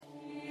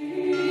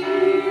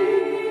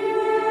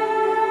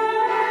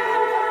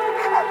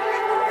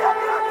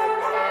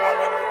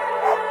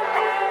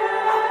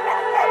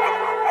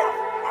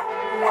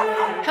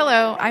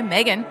I'm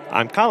Megan.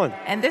 I'm Colin.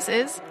 And this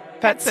is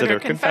Pet Sitter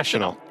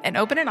Confessional, an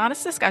open and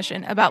honest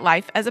discussion about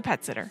life as a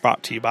pet sitter.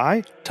 Brought to you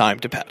by Time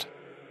to Pet.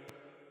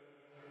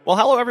 Well,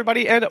 hello,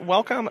 everybody, and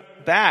welcome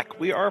back.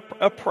 We are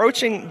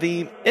approaching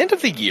the end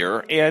of the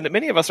year, and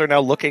many of us are now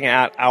looking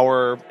at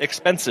our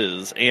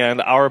expenses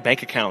and our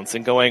bank accounts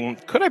and going,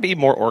 could I be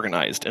more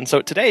organized? And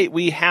so today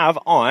we have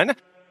on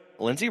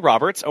Lindsay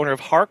Roberts, owner of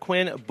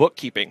Harquin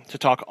Bookkeeping, to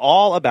talk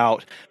all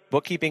about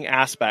bookkeeping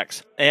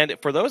aspects. And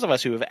for those of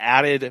us who have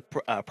added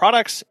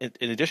products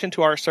in addition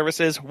to our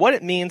services, what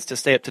it means to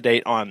stay up to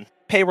date on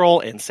payroll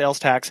and sales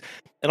tax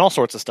and all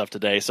sorts of stuff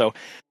today. So,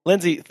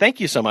 Lindsay,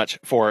 thank you so much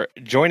for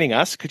joining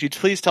us. Could you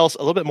please tell us a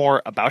little bit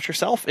more about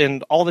yourself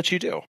and all that you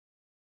do?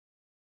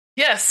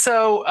 Yes.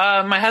 So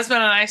my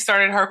husband and I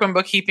started Harquin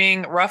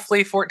Bookkeeping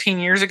roughly 14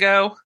 years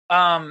ago.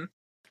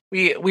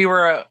 We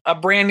were a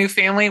brand new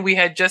family. We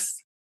had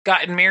just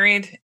gotten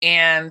married,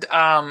 and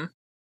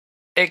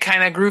it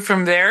kind of grew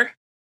from there.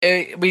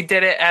 We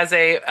did it as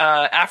a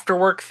after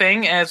work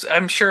thing, as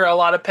I'm sure a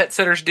lot of pet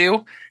sitters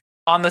do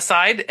on the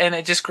side, and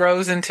it just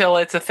grows until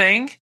it's a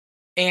thing,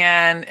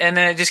 and then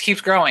it just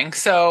keeps growing.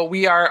 So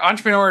we are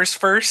entrepreneurs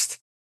first,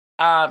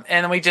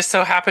 and we just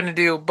so happen to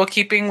do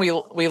bookkeeping.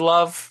 We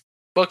love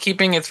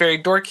bookkeeping. It's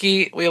very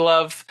dorky. We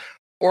love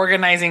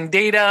organizing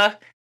data,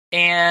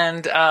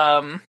 and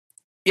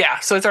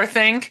so it's our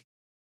thing.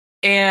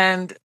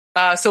 And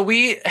so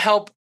we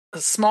help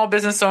small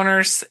business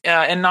owners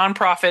and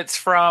nonprofits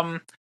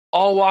from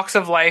all walks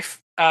of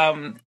life,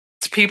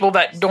 to people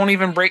that don't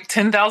even break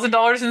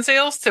 $10,000 in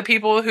sales to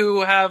people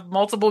who have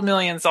multiple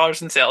millions of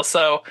dollars in sales.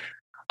 So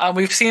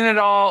we've seen it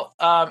all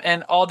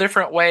in all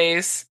different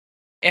ways.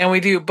 And we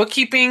do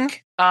bookkeeping,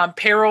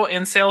 payroll,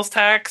 and sales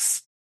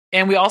tax.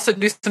 And we also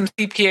do some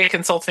CPA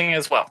consulting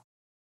as well.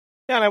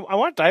 Yeah, and I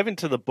want to dive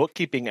into the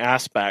bookkeeping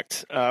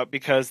aspect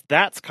because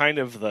that's kind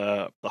of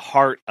the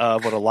heart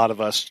of what a lot of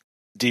us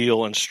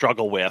deal and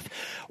struggle with.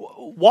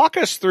 Walk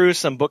us through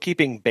some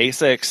bookkeeping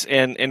basics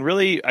and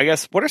really, I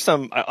guess, what are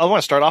some, I want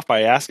to start off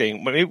by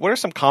asking, what are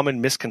some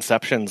common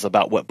misconceptions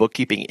about what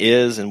bookkeeping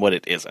is and what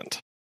it isn't?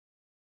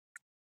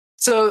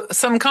 So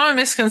some common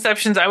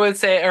misconceptions I would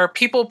say are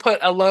people put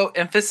a low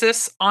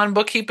emphasis on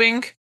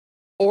bookkeeping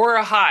or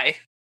a high.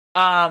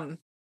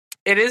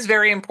 It is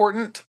very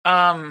important.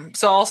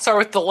 So I'll start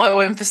with the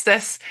low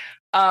emphasis.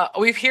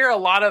 We hear a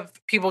lot of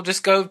people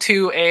just go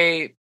to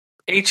a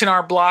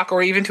H&R Block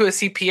or even to a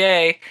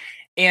CPA,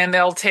 and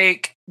they'll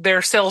take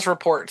their sales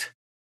report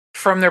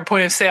from their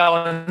point of sale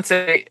and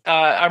say,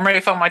 I'm ready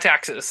to file my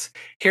taxes.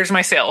 Here's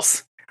my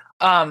sales.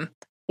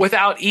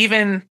 Without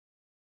even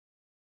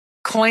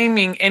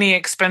claiming any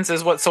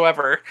expenses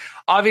whatsoever.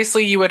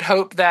 Obviously, you would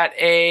hope that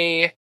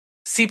a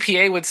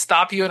CPA would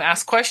stop you and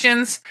ask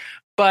questions,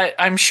 but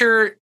I'm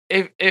sure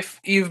if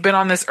you've been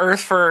on this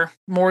earth for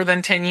more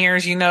than 10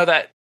 years, you know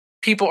that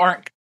people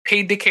aren't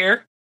paid to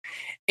care,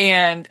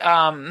 and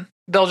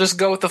they'll just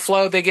go with the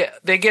flow. They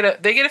get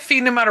a fee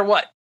no matter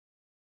what,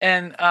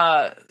 and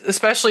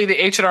especially the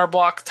H&R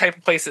Block type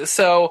of places.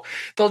 So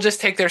they'll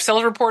just take their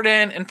sales report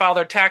in and file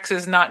their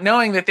taxes, not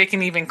knowing that they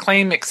can even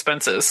claim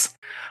expenses.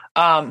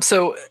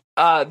 So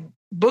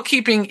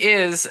bookkeeping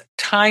is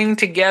tying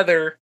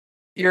together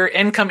your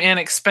income and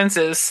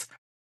expenses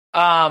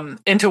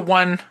into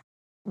one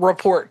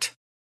report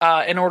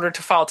in order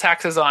to file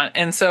taxes on.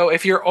 And so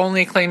if you're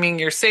only claiming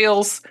your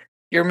sales,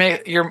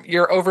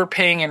 you're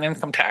overpaying in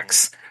income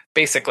tax,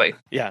 basically.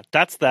 Yeah,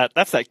 that's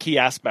that key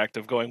aspect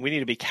of going, we need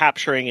to be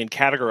capturing and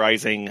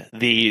categorizing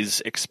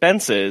these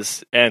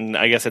expenses. And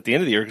I guess at the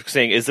end of the year,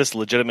 saying, is this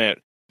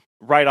legitimate?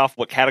 Right off,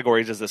 what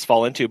categories does this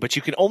fall into? But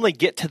you can only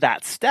get to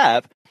that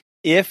step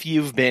if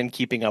you've been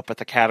keeping up with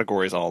the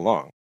categories all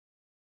along.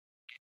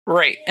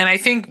 Right. And I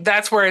think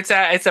that's where it's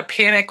at. It's a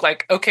panic,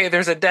 like, okay,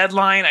 there's a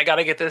deadline. I got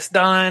to get this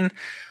done.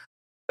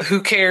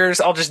 Who cares?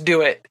 I'll just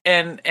do it.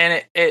 And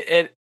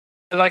it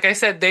like I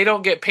said, they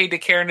don't get paid to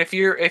care. And if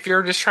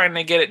you're just trying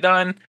to get it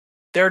done,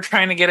 they're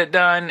trying to get it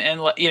done. And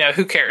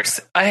who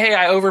cares? Hey,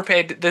 I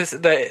overpaid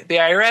the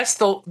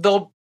IRS.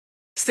 They'll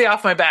stay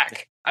off my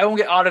back. I won't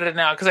get audited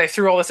now because I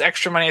threw all this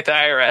extra money at the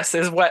IRS,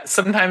 is what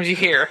sometimes you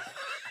hear.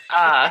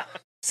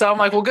 So I'm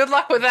like, well, good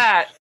luck with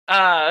that.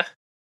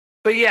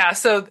 But yeah,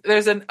 so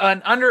there's an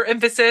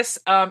underemphasis.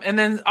 And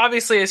then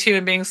obviously as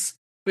human beings,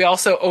 we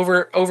also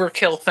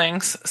overkill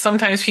things.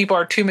 Sometimes people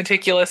are too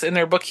meticulous in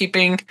their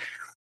bookkeeping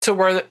to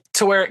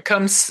where it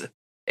comes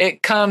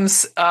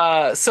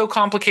so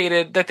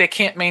complicated that they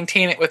can't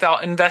maintain it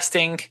without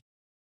investing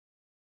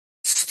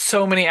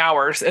so many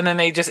hours, and then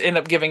they just end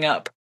up giving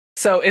up.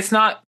 So it's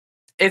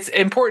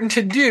important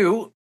to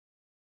do,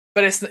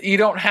 but you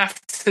don't have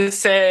to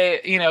say,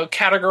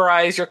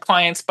 categorize your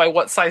clients by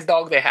what size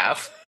dog they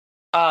have,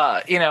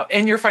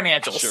 in your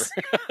financials,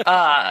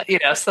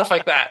 sure. Stuff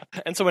like that.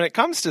 And so when it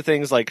comes to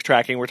things like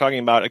tracking, we're talking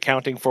about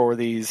accounting for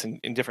these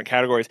in different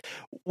categories.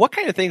 What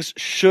kind of things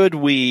should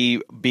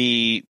we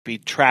be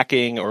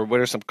tracking, or what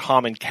are some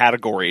common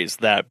categories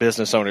that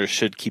business owners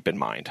should keep in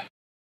mind?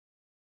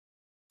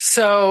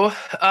 So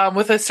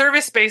with a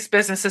service-based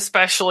business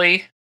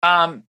especially,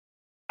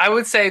 I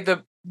would say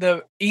the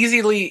the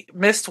easily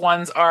missed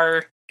ones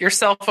are your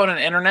cell phone and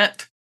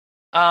internet.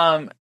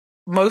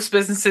 Most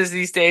businesses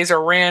these days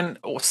are ran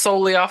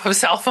solely off of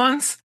cell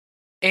phones.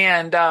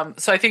 And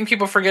so I think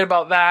people forget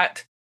about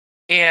that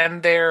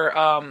and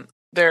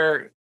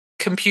their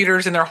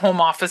computers in their home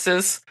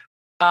offices.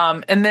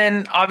 And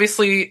then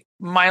obviously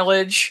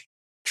mileage,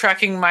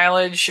 tracking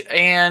mileage,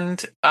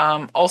 and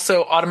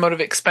also automotive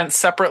expense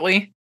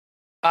separately.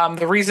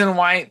 The reason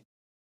why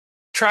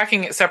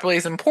tracking it separately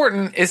is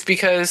important is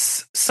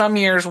because some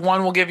years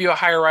one will give you a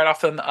higher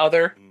write-off than the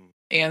other,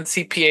 and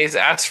CPAs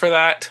ask for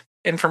that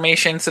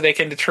information so they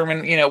can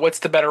determine, what's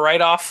the better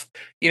write-off,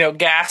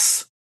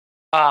 gas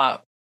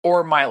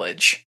or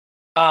mileage.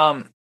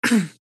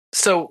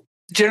 So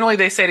generally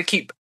they say to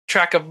keep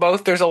track of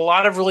both. There's a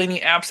lot of really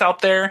neat apps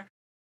out there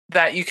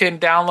that you can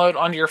download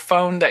onto your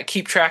phone that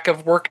keep track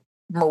of work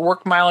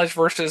mileage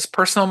versus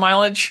personal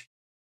mileage.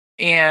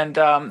 And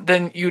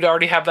then you'd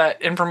already have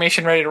that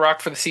information ready to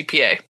rock for the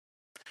CPA.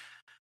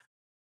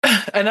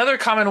 Another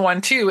common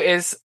one, too,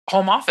 is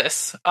home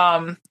office.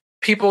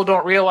 People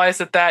don't realize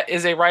that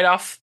is a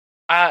write-off.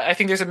 I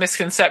think there's a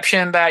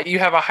misconception that you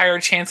have a higher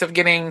chance of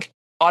getting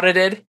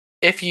audited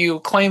if you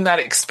claim that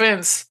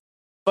expense.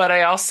 But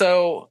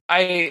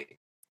I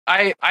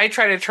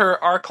try to deter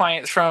our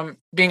clients from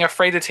being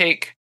afraid to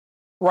take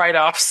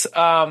write-offs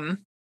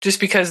just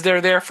because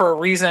they're there for a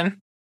reason.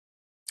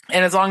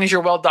 And as long as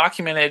you're well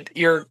documented,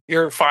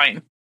 you're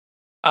fine.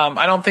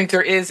 I don't think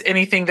there is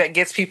anything that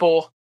gets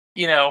people,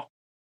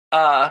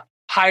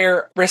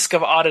 higher risk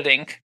of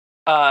auditing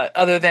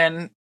other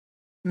than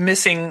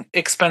missing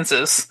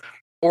expenses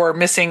or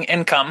missing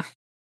income.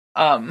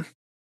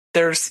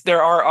 There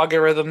are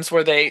algorithms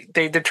where they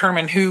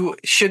determine who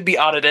should be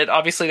audited.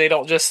 Obviously, they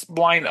don't just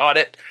blind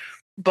audit,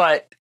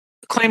 but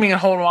claiming a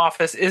home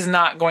office is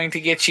not going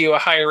to get you a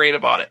higher rate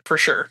of audit for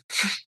sure.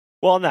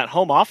 Well, and that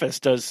home office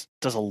does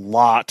a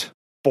lot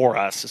for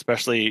us,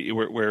 especially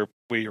where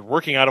we're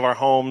working out of our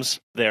homes.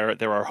 They're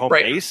our home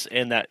base,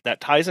 and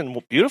that ties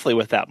in beautifully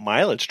with that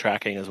mileage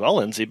tracking as well,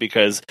 Lindsay,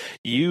 because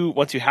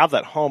once you have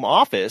that home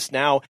office,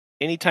 now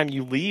anytime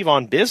you leave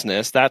on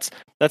business, that's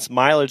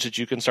mileage that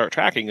you can start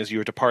tracking as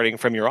you're departing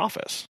from your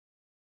office.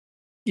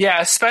 Yeah,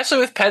 especially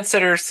with pet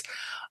sitters.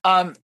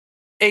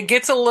 It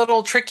gets a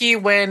little tricky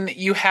when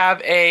you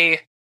have a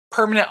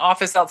permanent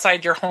office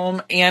outside your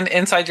home and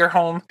inside your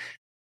home.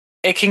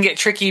 It can get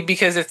tricky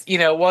because it's,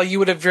 you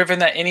would have driven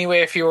that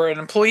anyway if you were an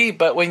employee,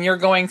 but when you're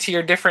going to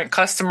your different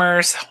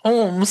customers'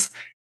 homes,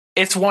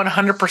 it's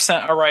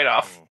 100% a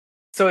write-off.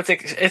 So it's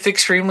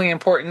extremely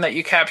important that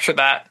you capture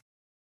that.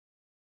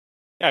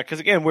 Yeah, because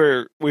again,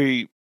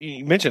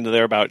 you mentioned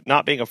there about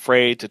not being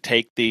afraid to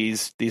take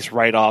these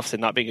write-offs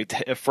and not being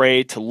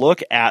afraid to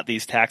look at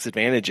these tax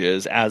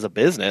advantages as a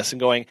business and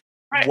going,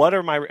 what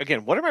are my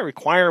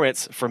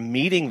requirements for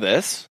meeting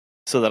this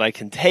so that I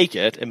can take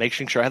it and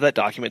making sure I have that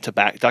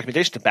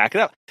documentation to back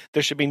it up.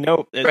 There should be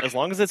as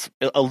long as it's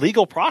a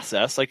legal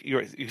process, like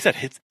you said,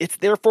 it's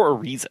there for a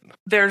reason.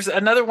 There's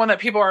another one that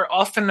people are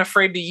often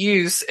afraid to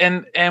use,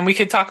 and we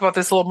could talk about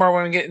this a little more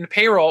when we get into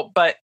payroll,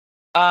 but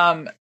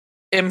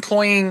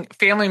employing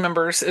family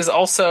members is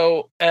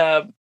also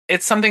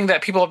it's something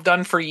that people have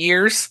done for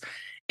years,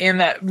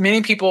 and that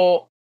many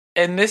people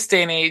in this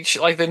day and age,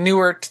 like the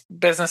newer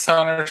business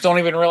owners, don't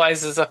even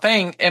realize is a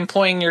thing.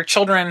 Employing your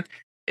children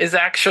is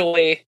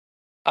actually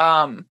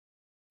a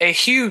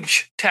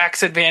huge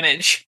tax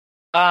advantage.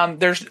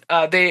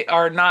 They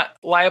are not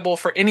liable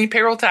for any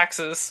payroll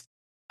taxes.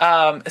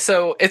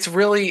 So it's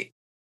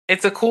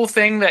a cool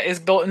thing that is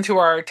built into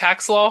our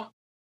tax law,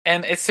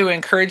 and it's to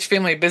encourage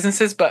family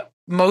businesses, but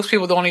most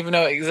people don't even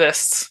know it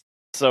exists.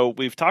 So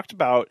we've talked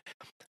about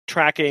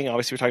tracking.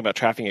 Obviously, we're talking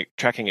about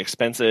tracking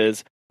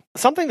expenses.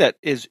 Something that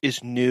is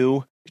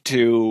new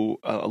to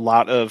a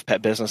lot of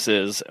pet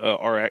businesses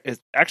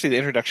is actually the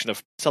introduction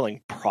of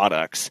selling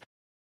products.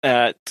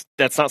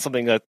 That's not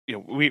something that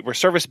we're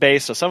service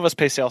based, so some of us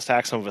pay sales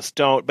tax, some of us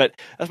don't. But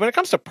when it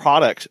comes to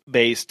product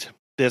based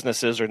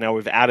businesses, or now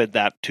we've added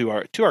that to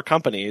our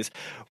companies,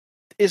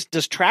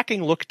 does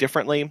tracking look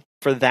differently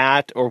for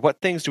that, or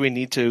what things do we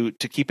need to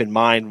keep in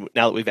mind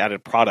now that we've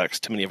added products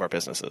to many of our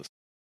businesses?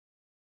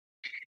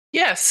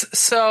 Yes.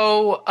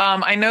 So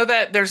I know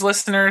that there's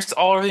listeners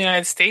all over the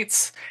United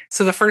States.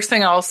 So the first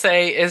thing I'll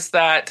say is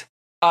that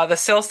the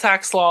sales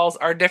tax laws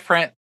are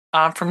different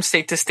from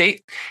state to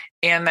state,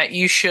 and that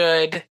you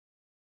should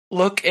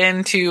look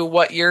into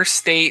what your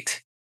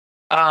state,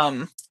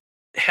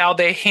 how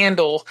they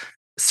handle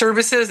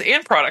services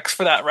and products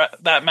for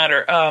that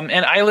matter.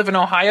 And I live in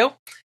Ohio,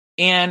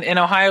 and in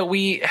Ohio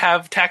we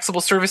have taxable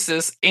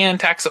services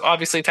and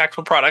obviously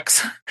taxable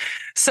products.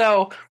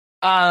 So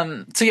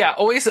yeah,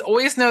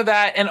 always know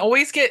that, and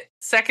always get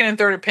second and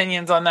third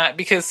opinions on that,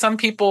 because some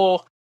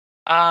people,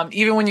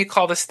 even when you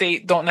call the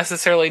state, don't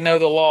necessarily know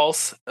the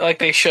laws like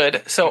they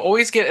should. So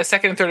always get a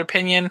second and third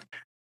opinion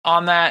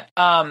on that.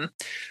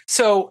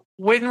 So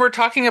when we're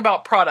talking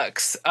about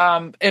products,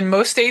 in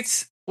most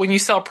states, when you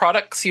sell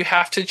products, you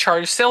have to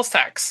charge sales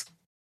tax.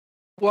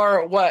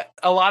 Or what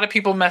a lot of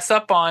people mess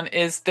up on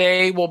is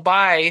they will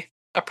buy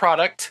a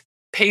product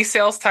pay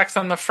sales tax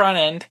on the front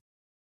end,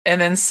 and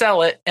then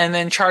sell it, and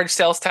then charge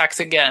sales tax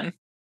again.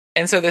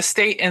 And so the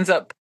state ends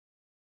up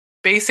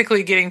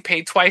basically getting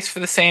paid twice for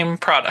the same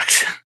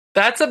product.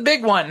 That's a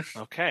big one.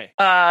 Okay.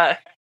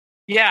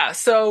 Yeah.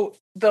 So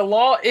the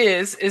law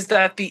is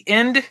that the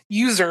end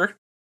user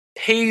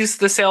pays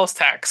the sales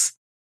tax.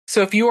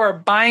 So if you are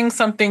buying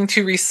something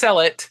to resell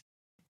it,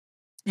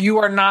 you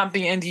are not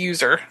the end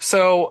user.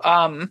 So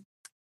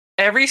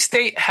every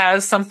state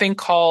has something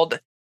called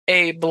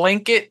a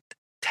blanket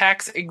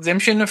tax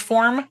exemption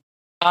form.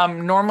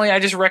 Normally, I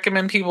just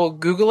recommend people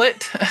Google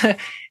it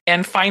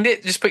and find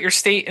it. Just put your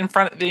state in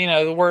front of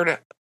the word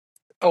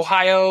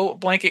Ohio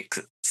blanket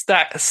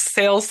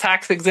sales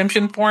tax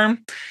exemption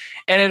form,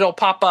 and it'll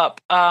pop up.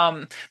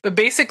 But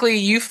basically,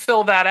 you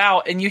fill that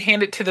out and you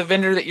hand it to the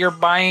vendor that you're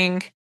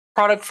buying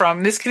product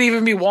from. This could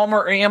even be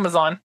Walmart or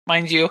Amazon,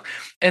 mind you,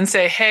 and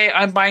say, hey,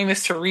 I'm buying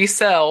this to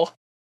resell.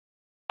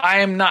 I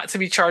am not to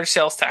be charged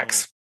sales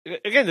tax.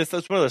 Again, that's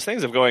one of those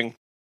things of going,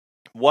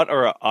 what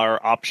are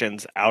our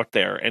options out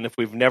there? And if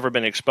we've never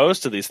been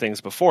exposed to these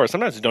things before,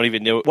 sometimes we don't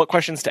even know what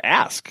questions to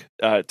ask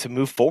to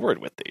move forward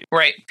with these.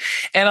 Right.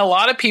 And a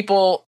lot of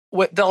people,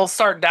 they'll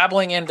start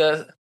dabbling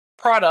into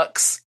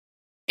products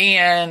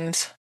and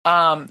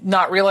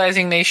not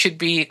realizing they should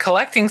be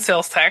collecting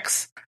sales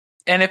tax.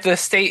 And if the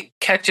state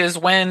catches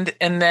wind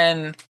and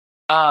then,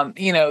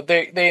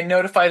 they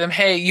notify them,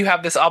 hey, you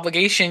have this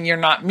obligation you're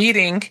not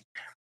meeting.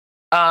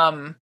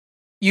 Some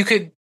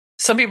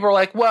people are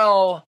like,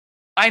 well,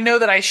 I know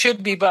that I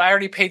should be, but I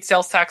already paid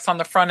sales tax on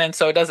the front end,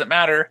 so it doesn't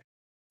matter.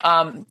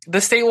 The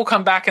state will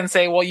come back and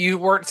say, well, you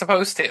weren't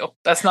supposed to.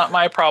 That's not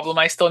my problem.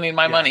 I still need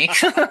my money.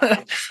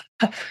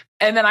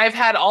 And then I've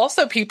had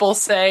also people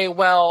say,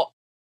 well,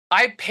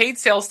 I paid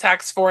sales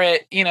tax for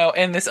it,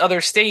 in this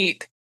other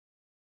state,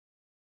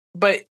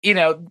 but,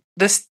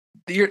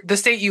 the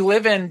state you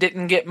live in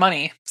didn't get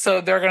money.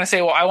 So they're going to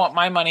say, well, I want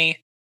my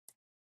money.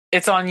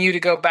 It's on you to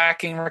go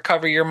back and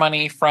recover your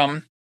money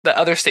from the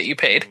other state you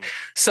paid.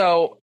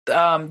 So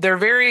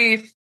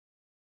there's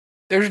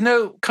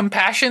no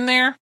compassion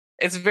there.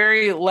 It's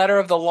very letter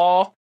of the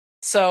law.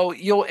 So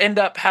you'll end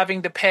up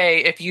having to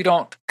pay if you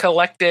don't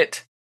collect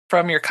it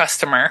from your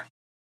customer.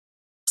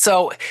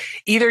 So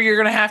either you're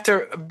going to have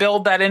to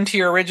build that into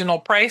your original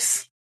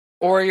price,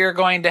 or you're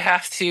going to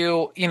have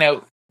to,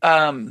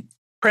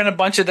 print a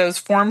bunch of those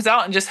forms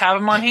out and just have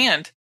them on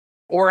hand,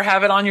 or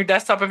have it on your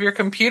desktop of your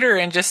computer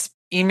and just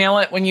email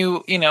it when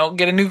you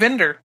get a new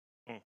vendor.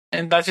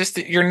 And that's just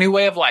your new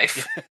way of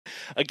life.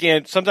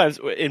 Again, sometimes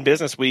in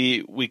business,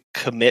 we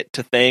commit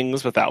to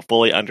things without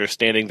fully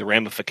understanding the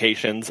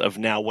ramifications of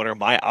now what are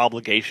my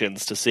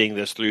obligations to seeing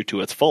this through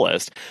to its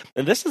fullest.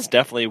 And this is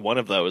definitely one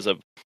of those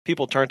of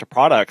people turn to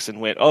products and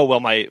went, oh, well,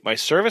 my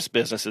service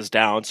business is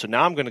down, so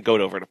now I'm going to go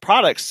over to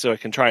products so I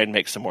can try and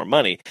make some more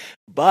money.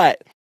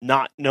 But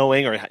not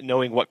knowing or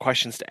knowing what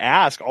questions to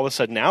ask, all of a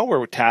sudden now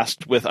we're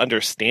tasked with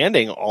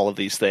understanding all of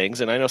these things.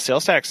 And I know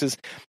sales tax is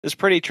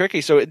pretty tricky.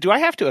 So do I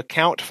have to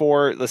account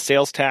for the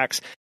sales tax?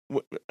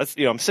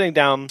 I'm sitting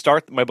down,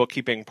 start my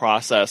bookkeeping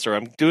process, or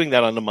I'm doing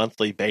that on a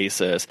monthly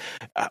basis.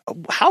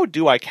 How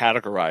do I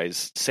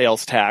categorize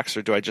sales tax,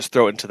 or do I just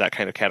throw it into that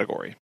kind of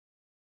category?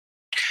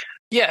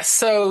 Yes.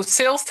 So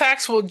sales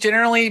tax will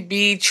generally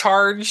be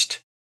charged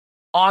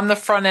on the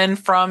front end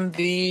from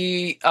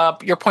the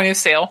your point of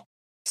sale.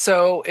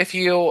 So if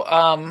you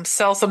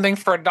sell something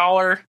for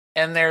 $1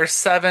 and there's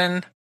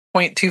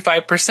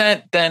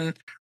 7.25%, then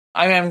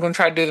I am going to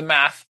try to do the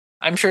math.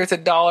 I'm sure it's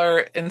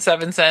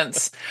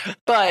 $1.07,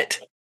 but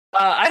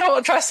I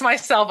don't trust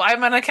myself.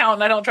 I'm an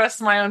accountant. I don't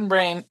trust my own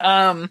brain.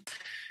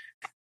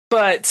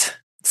 But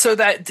so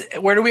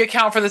where do we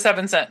account for the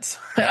 7 cents?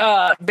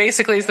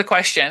 Basically is the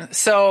question.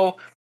 So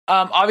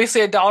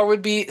obviously $1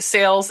 would be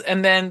sales,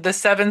 and then the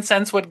 7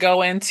 cents would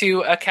go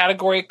into a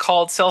category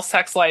called sales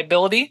tax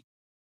liability.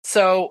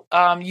 So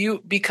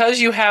because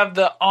you have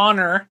the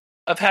honor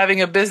of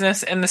having a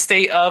business in the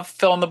state of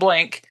fill in the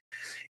blank,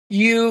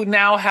 you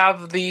now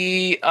have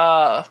the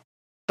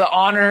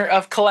honor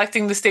of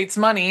collecting the state's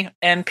money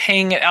and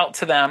paying it out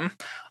to them.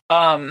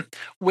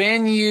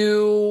 When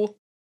you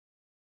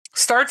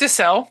start to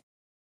sell,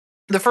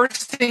 the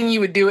first thing you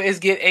would do is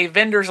get a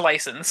vendor's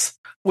license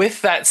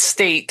with that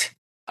state,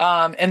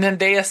 and then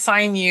they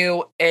assign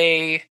you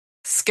a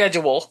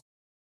schedule.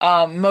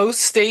 Most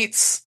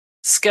states'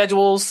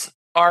 schedules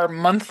are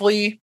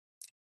monthly,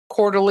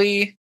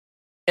 quarterly,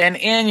 and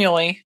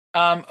annually.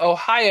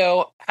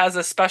 Ohio has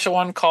a special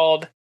one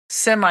called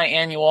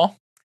semi-annual.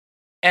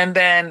 And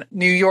then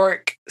New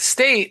York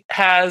State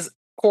has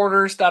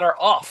quarters that are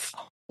off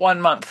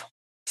 1 month.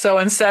 So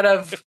instead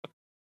of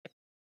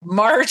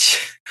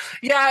March,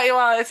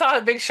 it's not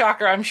a big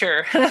shocker, I'm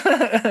sure.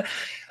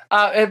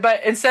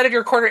 But instead of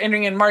your quarter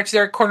ending in March,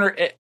 their quarter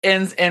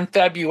ends in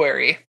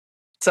February.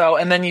 So,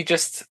 and then you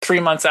just 3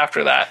 months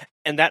after that.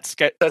 And that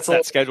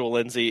schedule,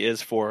 Lindsay,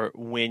 is for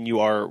when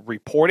you are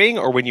reporting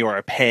or when you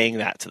are paying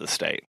that to the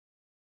state?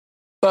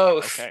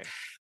 Both. Okay.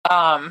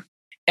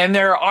 And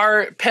there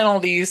are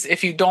penalties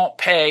if you don't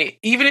pay,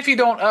 even if you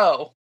don't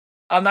owe.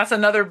 That's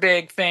another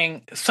big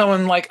thing.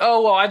 Someone like,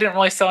 oh, well, I didn't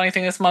really sell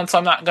anything this month, so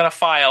I'm not going to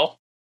file.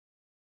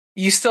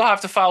 You still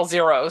have to file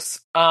zeros.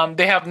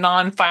 They have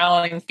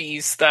non-filing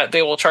fees that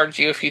they will charge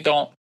you if you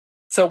don't.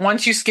 So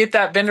once you get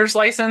that vendor's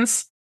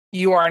license,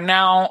 you are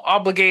now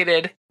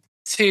obligated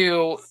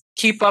to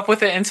keep up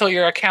with it until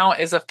your account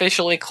is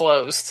officially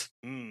closed.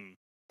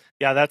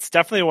 Yeah, that's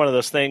definitely one of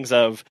those things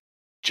of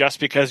just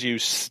because you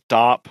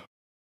stop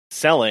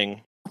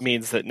selling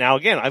means that now,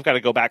 again, I've got to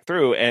go back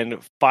through and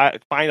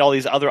find all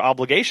these other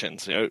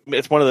obligations.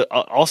 It's one of the,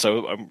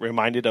 also, I'm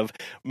reminded of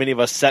many of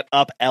us set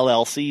up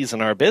LLCs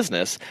in our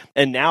business,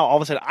 and now all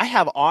of a sudden I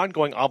have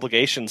ongoing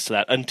obligations to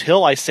that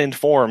until I send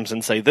forms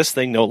and say this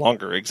thing no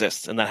longer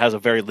exists, and that has a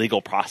very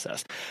legal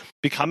process.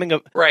 Becoming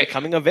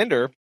a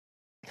vendor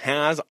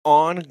has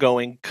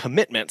ongoing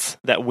commitments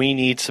that we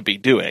need to be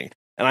doing.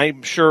 And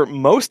I'm sure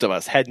most of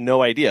us had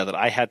no idea that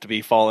I had to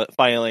be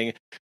filing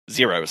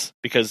zeros,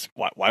 because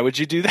why would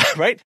you do that,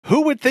 right?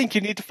 Who would think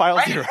you need to file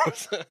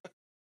zeros?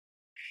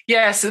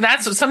 Yes, and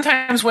that's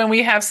sometimes when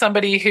we have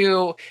somebody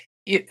who,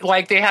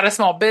 like, they had a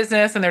small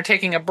business and they're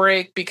taking a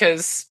break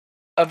because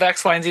of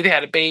X, Y, and Z. They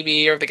had a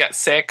baby or they got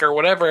sick or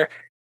whatever.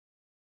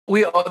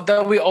 We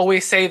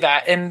always say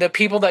that, and the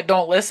people that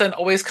don't listen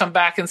always come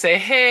back and say,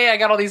 hey, I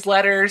got all these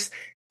letters.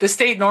 The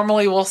state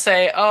normally will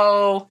say,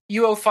 oh,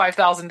 you owe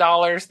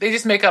 $5,000. They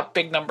just make up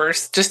big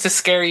numbers just to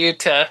scare you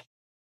to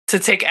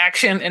take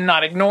action and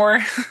not ignore.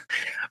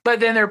 But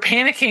then they're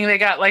panicking. They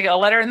got like a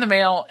letter in the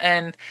mail.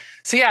 And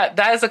so, yeah,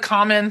 that is a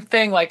common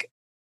thing. Like,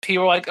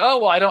 people are like, oh,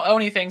 well, I don't owe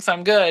anything, so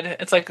I'm good.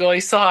 It's like, well,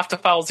 you still have to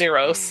file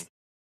zeros.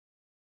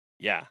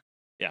 Yeah.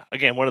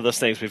 Again, one of those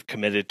things we've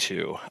committed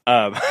to.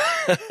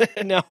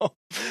 Now,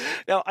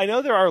 I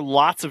know there are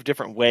lots of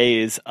different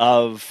ways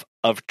of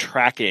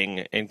tracking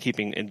and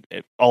keeping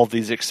all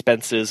these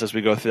expenses as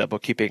we go through that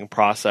bookkeeping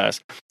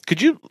process.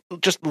 Could you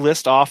just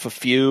list off a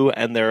few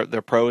and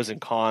their pros and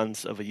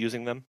cons of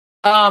using them?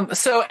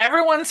 So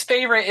everyone's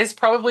favorite is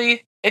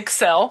probably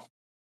Excel.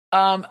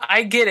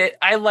 I get it.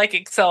 I like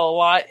Excel a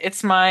lot.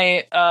 It's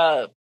my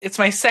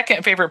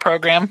second favorite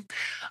program.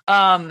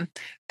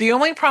 The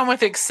only problem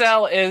with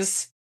Excel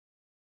is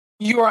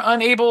you are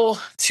unable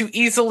to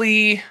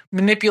easily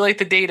manipulate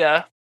the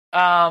data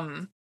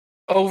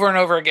over and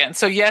over again.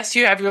 So yes,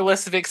 you have your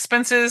list of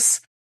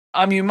expenses.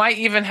 You might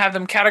even have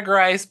them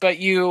categorized, but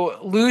you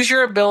lose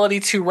your ability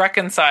to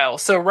reconcile.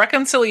 So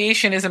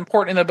reconciliation is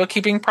important in the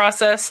bookkeeping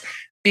process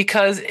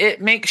because it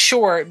makes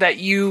sure that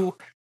you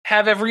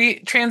have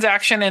every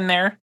transaction in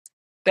there,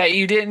 that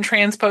you didn't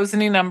transpose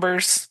any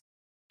numbers.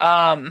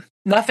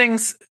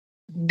 Nothing's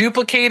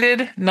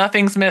duplicated,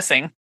 nothing's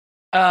missing.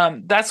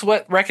 That's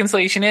what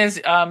reconciliation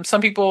is.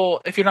 Some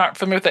people, if you're not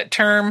familiar with that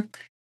term,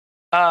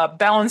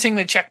 balancing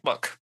the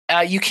checkbook.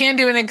 You can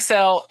do in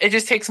Excel. It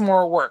just takes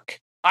more work.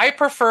 I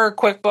prefer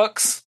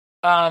QuickBooks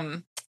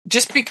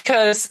just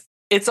because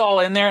it's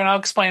all in there, and I'll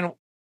explain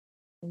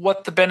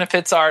what the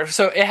benefits are.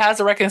 So it has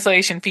a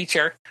reconciliation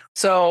feature.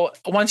 So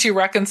once you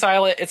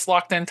reconcile it, it's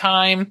locked in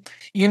time.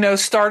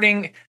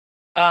 Starting.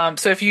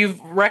 So if you've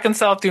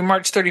reconciled through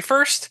March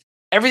 31st,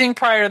 everything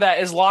prior to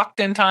that is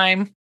locked in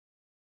time.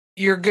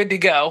 You're good to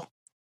go.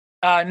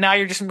 Now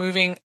you're just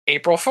moving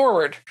April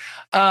forward.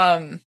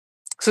 So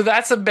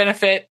that's a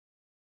benefit.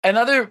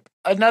 Another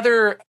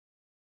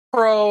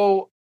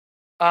pro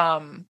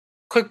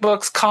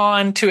QuickBooks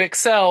con to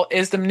Excel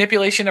is the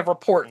manipulation of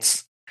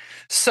reports.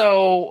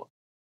 So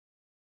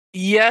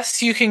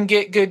yes, you can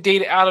get good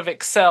data out of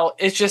Excel.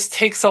 It just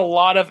takes a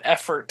lot of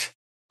effort.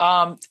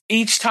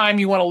 Each time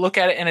you want to look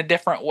at it in a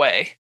different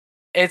way.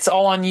 It's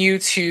all on you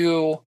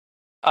to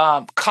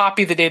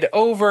copy the data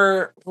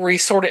over,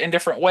 resort it in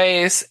different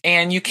ways,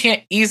 and you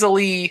can't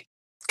easily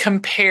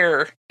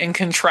compare and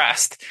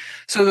contrast.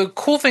 So the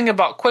cool thing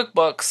about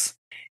QuickBooks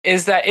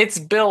is that it's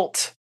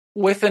built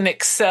with an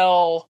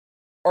Excel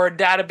or a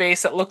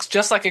database that looks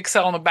just like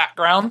Excel in the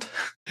background.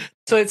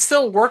 So it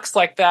still works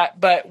like that,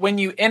 but when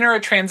you enter a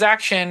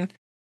transaction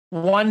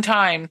one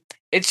time,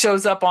 it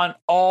shows up on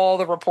all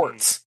the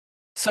reports.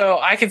 So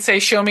I can say,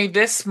 show me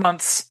this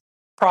month's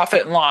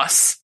profit and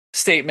loss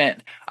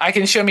statement. I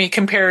can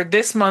compare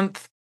this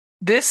month,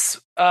 let's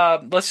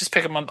just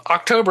pick a month,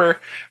 October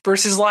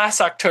versus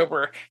last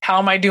October. How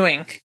am I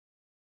doing?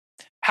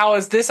 How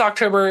is this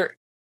October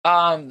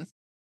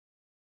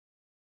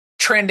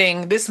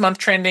trending, this month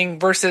trending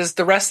versus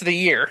the rest of the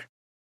year?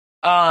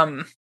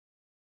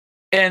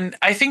 And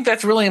I think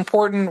that's really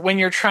important when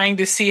you're trying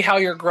to see how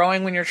you're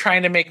growing, when you're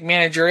trying to make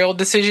managerial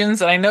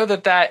decisions. And I know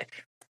that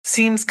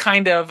seems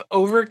kind of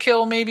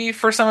overkill maybe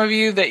for some of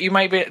you, that you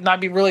might not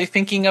be really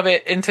thinking of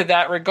it into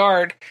that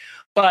regard.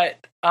 But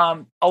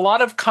a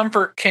lot of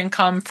comfort can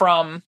come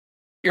from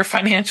your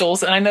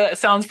financials. And I know that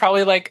sounds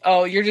probably like,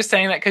 oh, you're just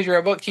saying that because you're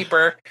a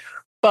bookkeeper.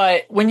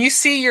 But when you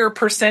see your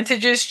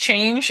percentages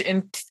change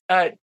and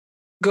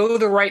go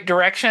the right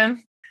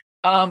direction,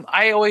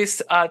 I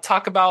always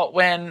talk about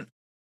when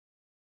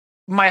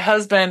my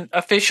husband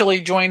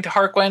officially joined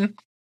Harquin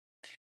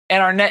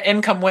and our net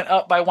income went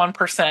up by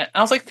 1%.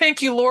 I was like,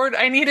 thank you, Lord.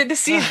 I needed to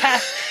see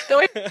that.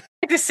 The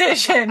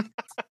decision.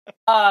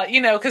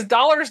 Because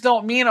dollars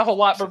don't mean a whole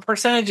lot, but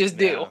percentages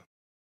do.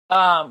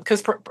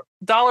 Because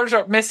dollars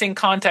are missing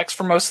context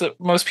for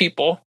most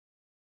people.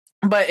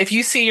 But if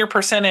you see your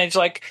percentage,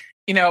 like,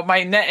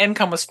 my net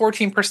income was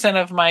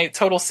 14% of my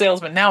total sales,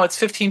 but now it's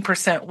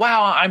 15%.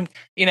 Wow,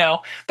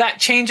 that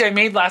change I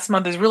made last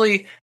month is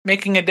really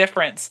making a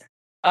difference.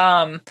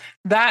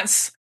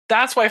 That's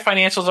why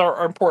financials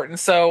are important.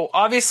 So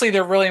obviously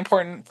they're really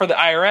important for the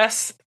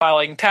IRS,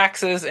 filing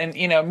taxes and,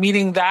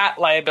 meeting that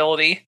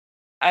liability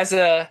as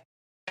a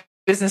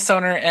business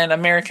owner and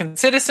American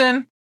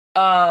citizen.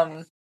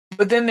 But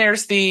then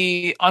there's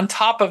on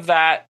top of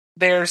that,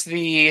 there's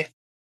am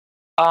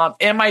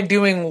I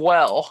doing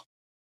well?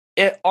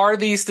 Are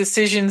these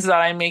decisions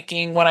that I'm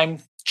making when I'm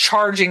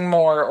charging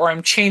more, or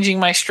I'm changing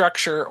my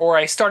structure, or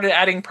I started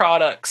adding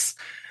products?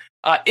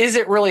 Is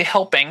it really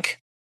helping?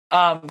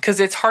 Because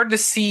it's hard to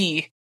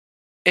see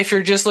if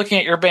you're just looking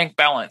at your bank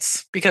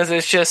balance, because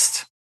it's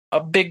just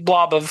a big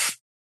blob of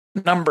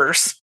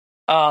numbers.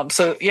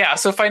 So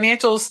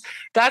financials,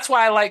 that's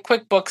why I like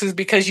QuickBooks, is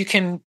because you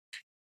can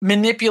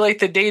manipulate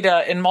the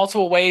data in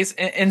multiple ways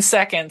in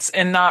seconds,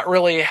 and not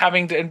really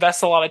having to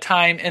invest a lot of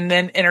time, and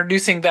then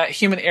introducing that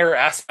human error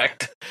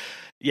aspect.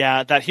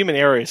 Yeah, that human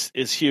error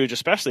is huge,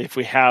 especially if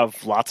we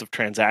have lots of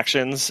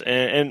transactions.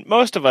 And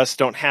most of us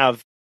don't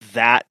have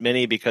that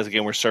many, because,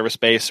 again, we're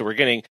service-based. So we're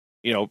getting,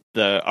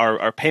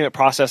 our payment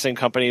processing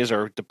companies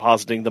are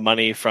depositing the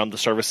money from the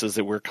services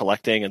that we're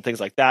collecting and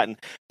things like that. And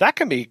that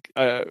can be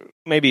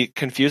maybe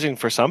confusing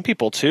for some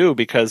people too,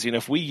 because,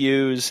 if we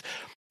use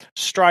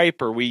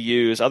Stripe or we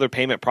use other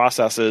payment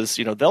processes,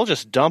 they'll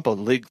just dump a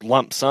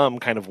lump sum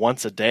kind of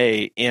once a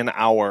day in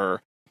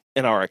our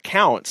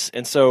accounts.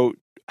 And so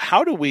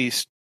how do we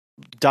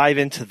dive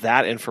into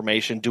that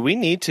information? Do we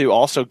need to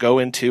also go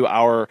into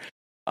our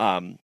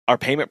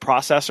payment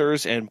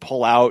processors and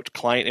pull out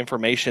client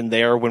information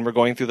there when we're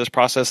going through this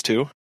process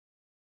too?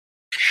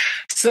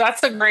 So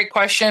that's a great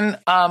question.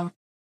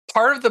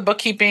 Part of the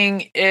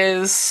bookkeeping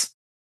is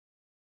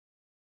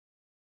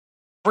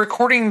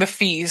recording the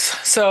fees.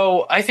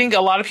 So I think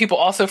a lot of people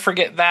also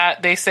forget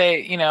that. They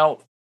say,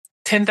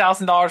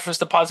 $10,000 was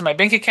deposited in my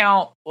bank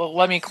account. Well,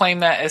 let me claim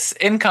that as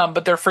income,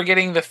 but they're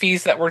forgetting the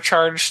fees that were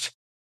charged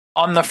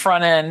on the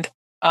front end.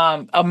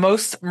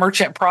 Most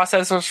merchant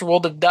processors will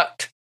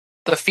deduct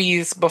the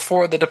fees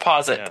before the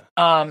deposit.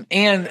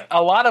 And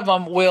a lot of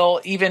them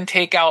will even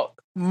take out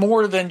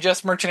more than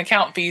just merchant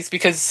account fees,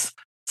 because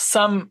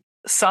some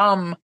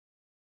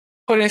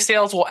point of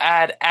sales will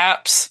add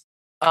apps,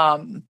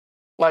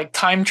 like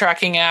time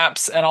tracking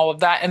apps and all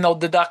of that, and they'll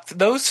deduct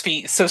those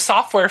fees. So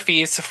software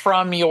fees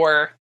from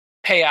your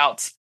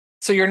payouts.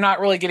 So you're not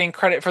really getting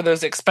credit for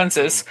those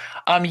expenses.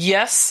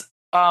 Yes,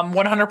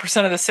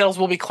 100% of the sales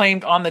will be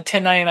claimed on the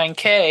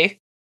 1099K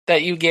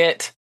that you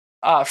get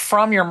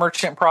from your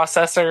merchant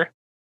processor.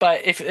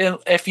 But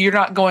if you're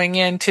not going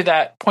into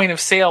that point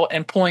of sale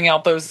and pulling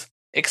out those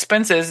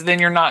expenses, then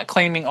you're not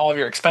claiming all of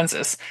your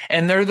expenses,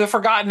 and they're the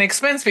forgotten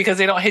expense because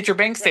they don't hit your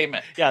bank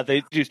statement. Yeah,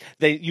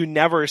 you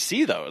never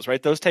see those,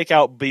 right? Those take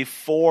out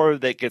before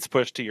that gets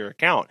pushed to your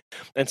account.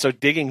 And so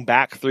digging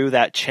back through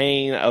that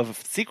chain of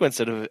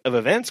sequence of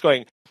events,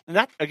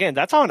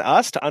 that's on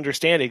us to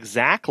understand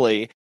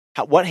exactly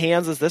what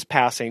hands is this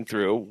passing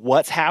through,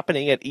 what's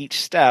happening at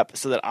each step,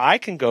 so that I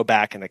can go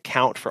back and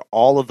account for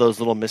all of those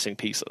little missing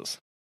pieces.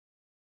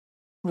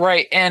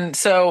 Right. And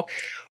so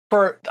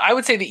I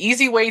would say the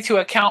easy way to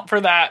account for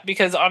that,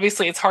 because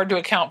obviously it's hard to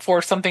account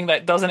for something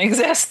that doesn't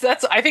exist.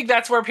 I think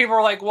that's where people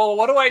are like, well,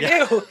 what do I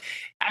do?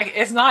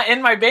 It's not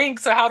in my bank,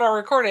 so how do I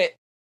record it?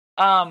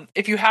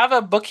 If you have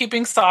a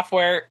bookkeeping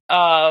software,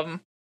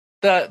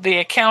 the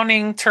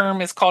accounting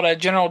term is called a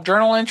general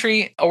journal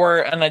entry or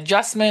an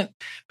adjustment.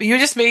 But you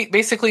just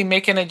basically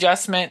make an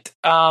adjustment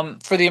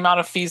for the amount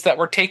of fees that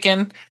were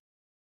taken.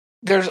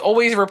 There's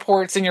always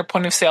reports in your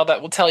point of sale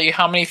that will tell you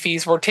how many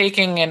fees we're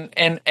taking,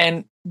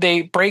 and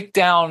they break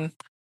down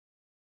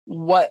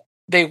what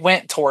they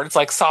went towards,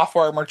 like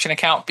software, merchant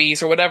account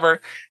fees, or whatever.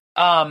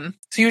 So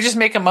you just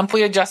make a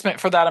monthly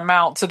adjustment for that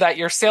amount so that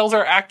your sales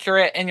are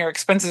accurate and your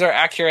expenses are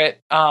accurate.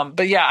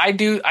 But yeah,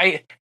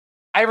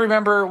 I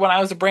remember when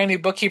I was a brand new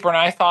bookkeeper and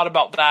I thought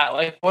about that,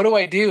 like, what do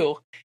I do?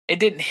 It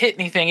didn't hit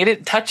anything. It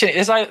didn't touch it.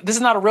 This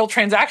is not a real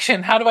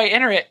transaction. How do I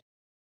enter it?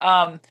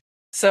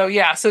 So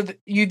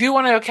you do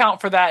want to account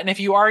for that. And if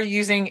you are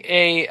using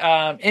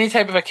any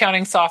type of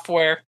accounting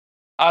software,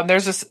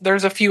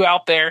 there's a few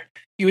out there.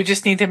 You would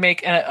just need to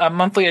make a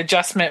monthly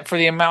adjustment for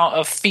the amount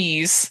of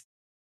fees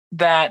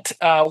that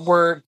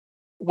were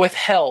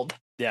withheld.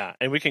 Yeah,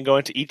 and we can go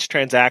into each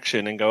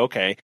transaction and go,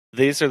 okay,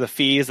 these are the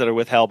fees that are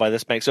withheld by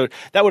this bank. So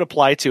that would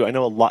apply to, I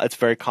know it's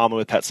very common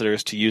with pet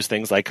sitters to use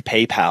things like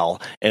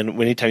PayPal. And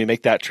anytime you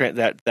make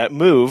that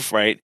move,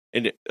 right,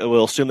 and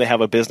we'll assume they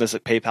have a business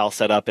at PayPal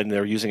set up and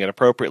they're using it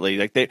appropriately.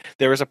 Like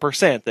there is a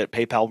percent that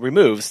PayPal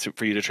removes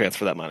for you to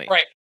transfer that money.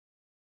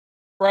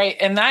 Right.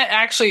 And that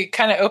actually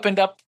kind of opened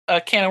up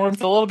a can of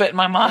worms a little bit in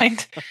my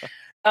mind.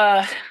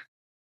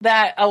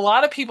 That a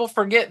lot of people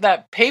forget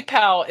that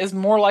PayPal is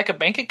more like a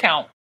bank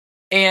account.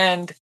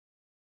 And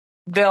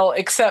they'll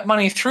accept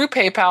money through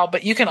PayPal,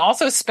 but you can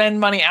also spend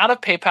money out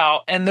of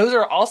PayPal. And those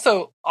are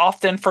also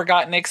often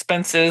forgotten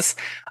expenses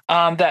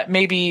that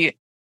maybe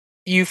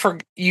you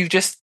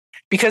just,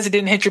 because it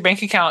didn't hit your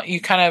bank account,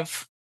 you kind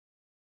of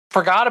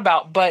forgot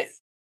about. But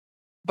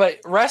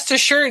rest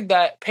assured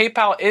that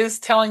PayPal is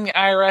telling the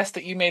IRS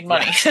that you made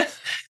money.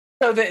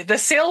 So the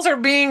sales are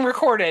being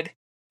recorded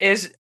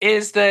is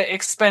the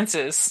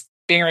expenses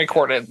being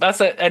recorded. That's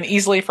an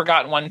easily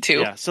forgotten one too.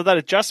 Yeah. So that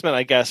adjustment,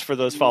 I guess, for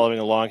those following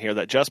along here,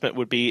 that adjustment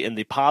would be in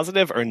the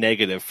positive or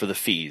negative for the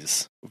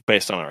fees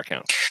based on our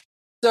account.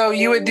 So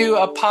you would do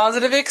a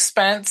positive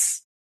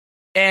expense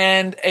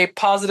and a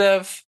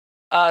positive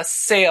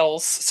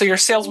sales. So your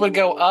sales would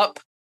go up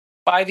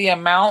by the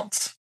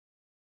amount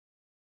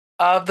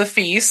of the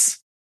fees,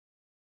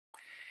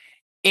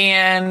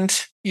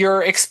 and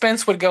your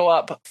expense would go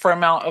up for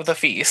amount of the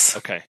fees.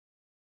 Okay.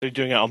 They're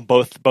doing it on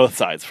both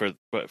sides for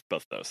both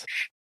of those.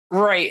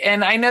 Right.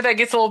 And I know that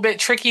gets a little bit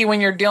tricky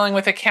when you're dealing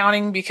with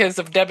accounting because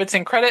of debits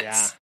and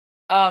credits.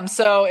 Yeah.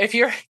 So if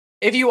you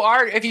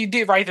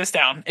do write this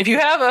down, if you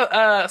have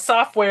a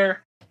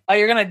software,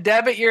 you're going to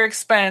debit your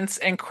expense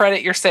and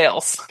credit your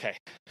sales. Okay.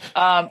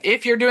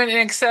 If you're doing it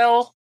in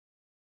Excel,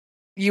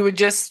 you would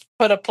just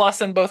put a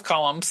plus in both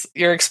columns,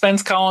 your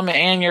expense column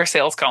and your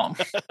sales column.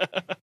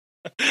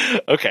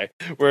 Okay,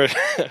 we're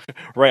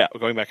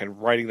going back and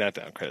writing that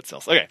down. Credit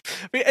sales. Okay,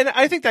 and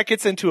I think that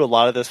gets into a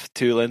lot of this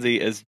too, Lindsay.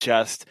 Is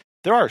just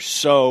there are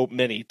so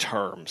many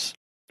terms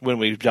when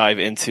we dive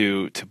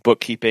into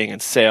bookkeeping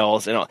and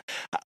sales, and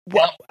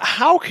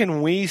how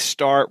can we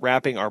start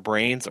wrapping our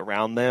brains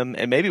around them?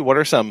 And maybe what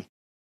are some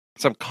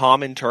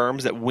common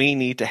terms that we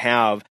need to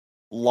have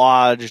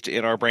lodged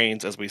in our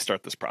brains as we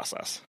start this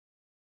process?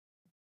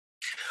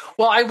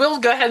 Well, I will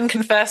go ahead and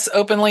confess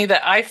openly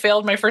that I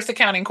failed my first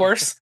accounting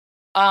course.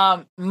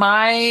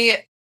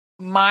 My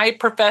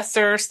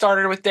professor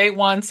started with day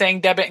one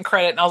saying debit and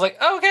credit, and I was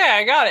like, okay,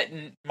 I got it.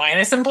 And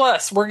minus and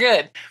plus, we're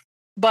good.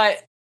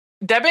 But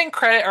debit and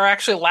credit are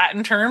actually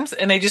Latin terms,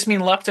 and they just mean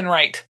left and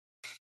right.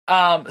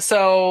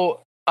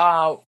 So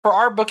for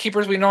our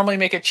bookkeepers, we normally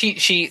make a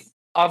cheat sheet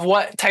of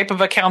what type of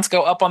accounts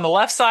go up on the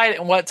left side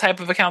and what type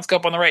of accounts go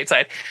up on the right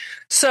side.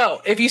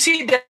 So if you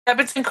see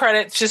debits and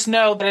credits, just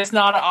know that it's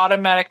not an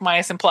automatic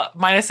minus and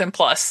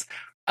plus.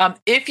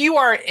 If you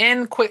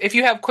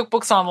have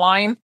QuickBooks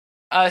Online,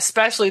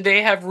 especially,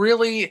 they have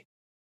really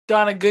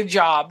done a good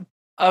job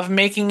of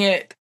making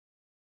it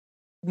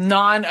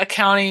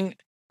non-accounting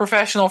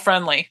professional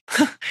friendly.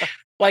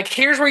 Like,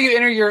 here's where you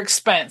enter your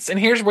expense and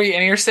here's where you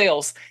enter your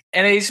sales.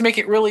 And they just make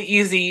it really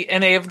easy,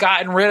 and they have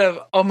gotten rid of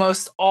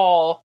almost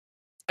all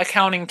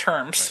accounting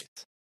terms.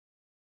 Right.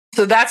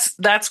 So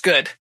that's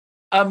good.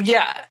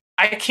 Yeah,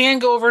 I can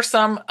go over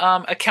some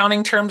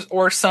accounting terms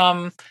or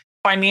some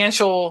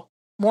financial,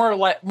 more or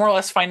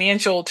less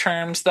financial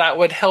terms that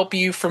would help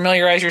you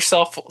familiarize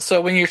yourself.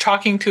 So when you're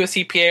talking to a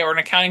CPA or an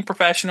accounting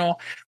professional,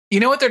 you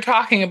know what they're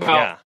talking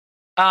about.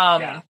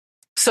 Yeah.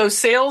 So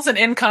sales and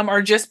income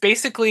are just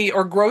basically,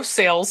 or gross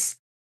sales.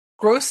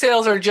 Gross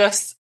sales are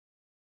just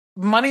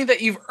money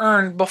that you've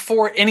earned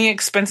before any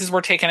expenses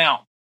were taken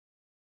out.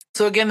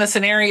 So again, the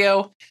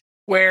scenario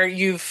where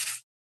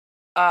you've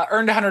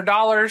earned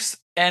 $100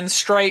 and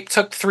Stripe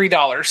took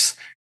 $3,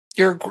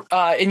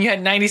 and you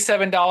had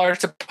 $97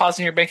 to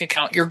deposit in your bank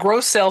account. Your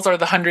gross sales are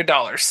the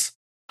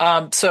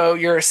 $100. So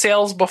your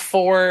sales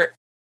before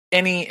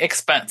any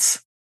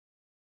expense.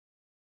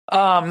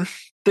 The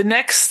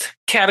next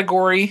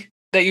category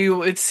that you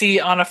would see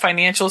on a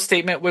financial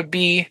statement would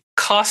be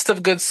cost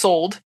of goods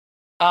sold.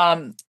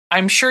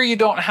 I'm sure you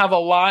don't have a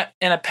lot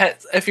in a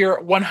pet if you're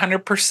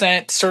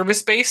 100%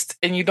 service-based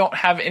and you don't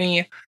have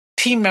any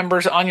team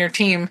members on your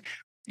team.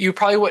 You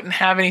probably wouldn't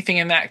have anything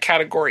in that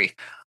category.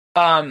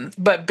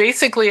 But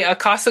basically, a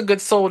cost of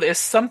goods sold is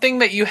something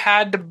that you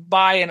had to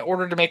buy in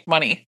order to make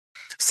money.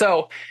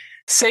 So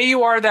say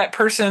you are that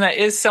person that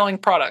is selling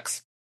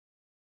products.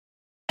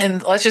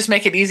 And let's just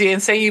make it easy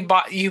and say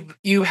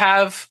you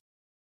have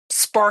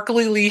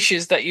sparkly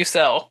leashes that you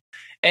sell,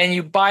 and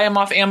you buy them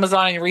off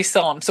Amazon and you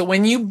resell them. So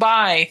when you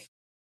buy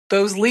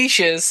those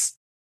leashes,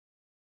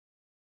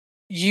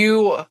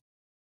 you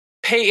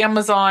pay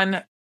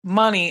Amazon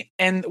money,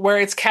 and where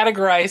it's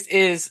categorized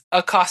is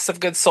a cost of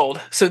goods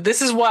sold. So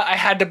this is what I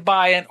had to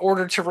buy in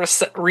order to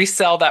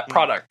resell that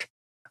product.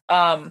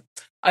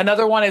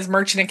 Another one is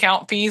merchant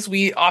account fees.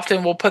 We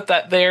often will put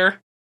that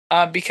there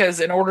because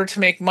in order to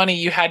make money,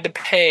 you had to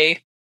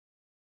pay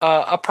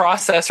a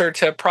processor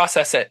to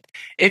process it.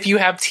 If you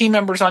have team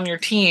members on your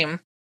team,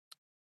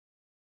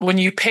 when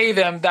you pay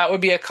them, that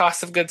would be a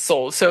cost of goods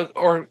sold. So,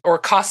 or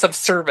cost of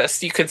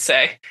service, you could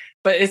say,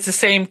 but it's the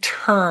same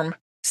term.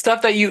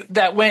 Stuff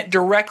that went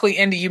directly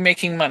into you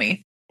making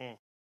money.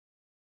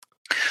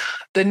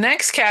 The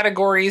next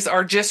categories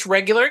are just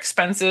regular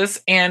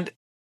expenses, and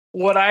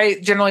what I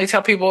generally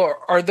tell people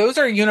are those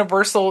are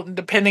universal,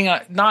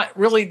 not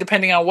really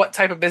depending on what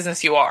type of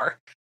business you are.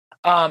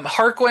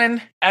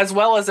 Harquin, as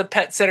well as a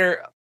pet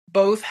sitter,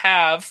 both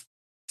have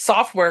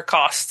software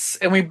costs,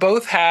 and we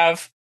both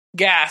have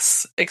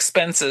gas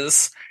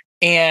expenses.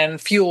 and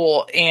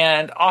fuel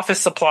and office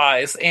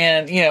supplies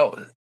and,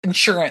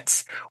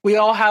 insurance. We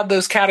all have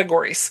those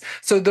categories.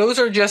 So those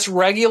are just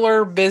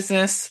regular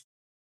business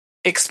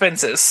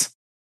expenses,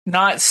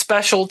 not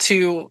special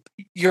to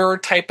your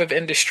type of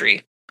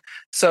industry.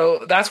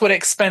 So that's what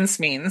expense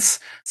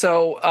means.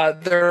 So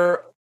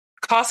their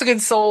cost of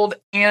goods sold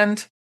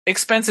and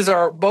expenses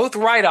are both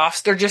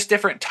write-offs. They're just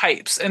different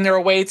types. And they're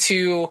a way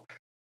to,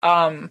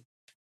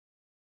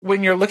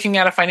 when you're looking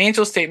at a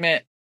financial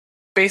statement,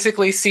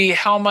 basically see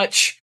how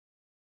much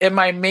am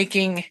I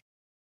making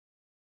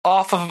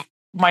off of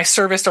my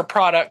service or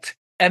product,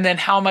 and then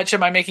how much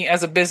am I making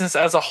as a business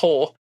as a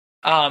whole.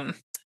 And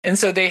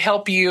so they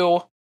help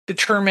you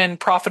determine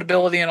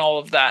profitability and all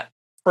of that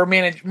for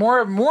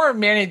more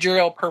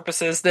managerial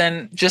purposes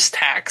than just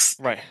tax.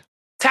 Right.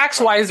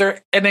 Tax-wise,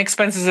 an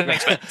expense is an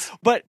expense.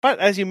 But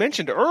as you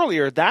mentioned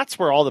earlier, that's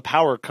where all the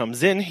power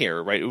comes in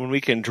here, right? When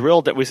we can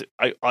drill that,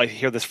 I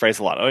hear this phrase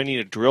a lot. Oh, I need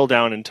to drill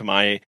down into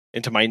my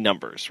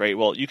numbers, right?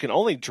 Well, you can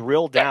only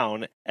drill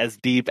down as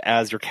deep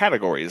as your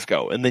categories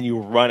go, and then you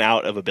run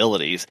out of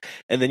abilities,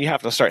 and then you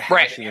have to start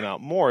hashing them out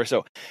more.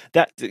 So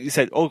that you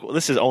said, oh,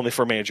 this is only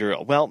for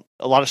managerial. Well,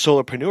 a lot of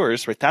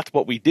solopreneurs, right? That's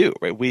what we do,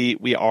 right?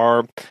 We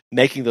are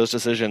making those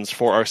decisions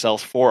for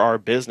ourselves, for our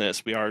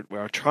business. We are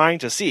trying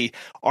to see,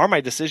 are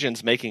my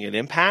decisions making an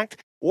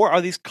impact? Or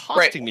are these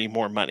costing me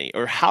more money?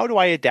 Or how do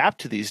I adapt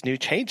to these new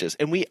changes?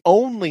 And we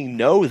only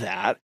know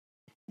that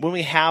when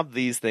we have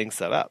these things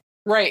set up.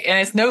 Right. And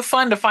it's no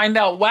fun to find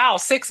out, wow,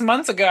 6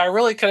 months ago, I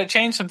really could have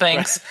changed some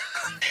things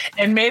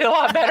and made it a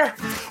lot better.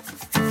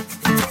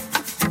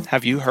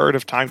 Have you heard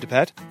of Time to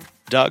Pet?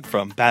 Doug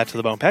from Bad to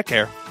the Bone Pet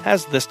Care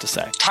has this to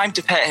say. Time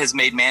to Pet has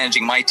made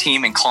managing my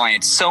team and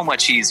clients so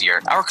much easier.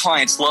 Our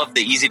clients love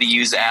the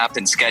easy-to-use app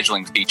and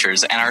scheduling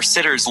features, and our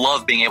sitters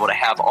love being able to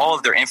have all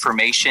of their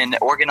information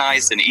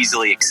organized and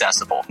easily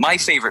accessible. My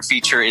favorite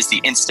feature is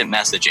the instant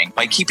messaging.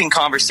 By keeping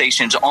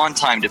conversations on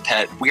Time to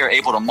Pet, we are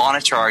able to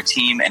monitor our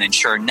team and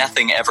ensure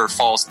nothing ever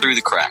falls through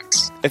the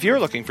cracks. If you're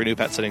looking for new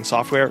pet sitting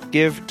software,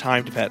 give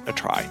Time to Pet a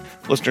try.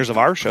 Listeners of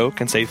our show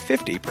can save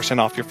 50%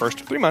 off your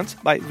first 3 months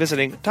by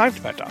visiting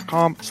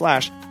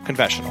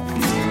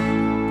timetopet.com/confessional.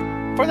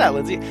 For that,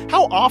 Lindsay,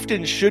 how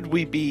often should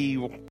we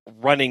be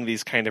running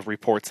these kind of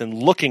reports and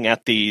looking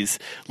at these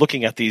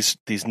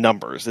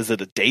numbers? Is it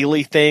a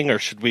daily thing, or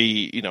should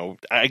we,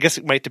 I guess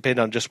it might depend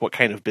on just what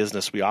kind of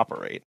business we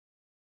operate.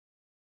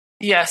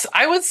 Yes,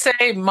 I would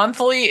say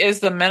monthly is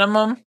the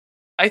minimum.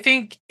 I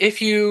think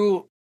like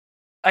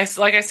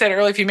I said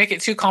earlier, if you make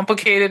it too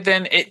complicated,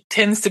 then it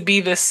tends to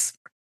be this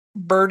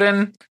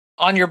burden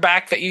on your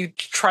back that you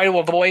try to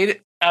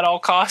avoid at all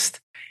cost.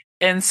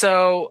 And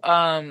so,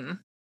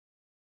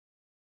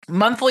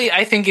 monthly,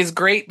 I think, is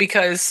great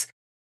because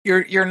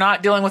you're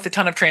not dealing with a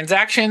ton of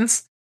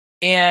transactions,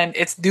 and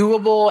it's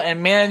doable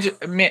and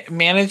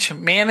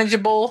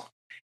manageable,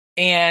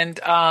 and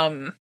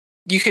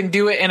you can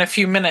do it in a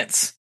few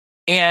minutes.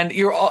 And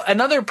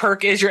another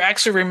perk is you're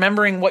actually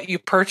remembering what you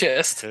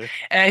purchased, and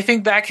I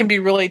think that can be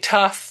really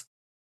tough,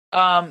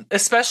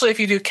 especially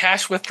if you do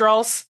cash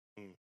withdrawals.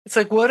 It's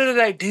like, what did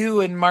I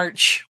do in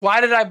March?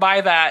 Why did I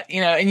buy that?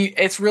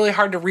 It's really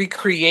hard to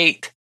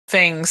recreate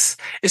things,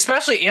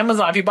 especially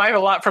Amazon. If you buy a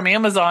lot from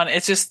Amazon,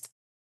 it's just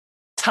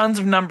tons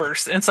of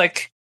numbers. And it's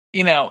like,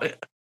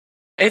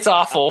 it's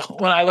awful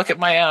when I look at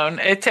my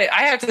own. I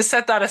have to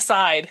set that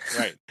aside.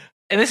 Right.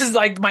 And this is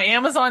like my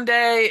Amazon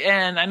day,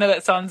 and I know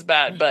that sounds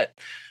bad, but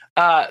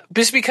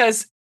just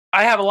because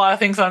I have a lot of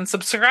things on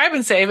subscribe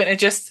and save, and it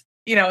just,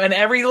 and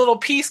every little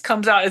piece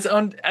comes out as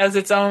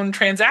its own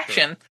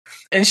transaction. Sure.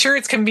 And sure,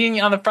 it's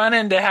convenient on the front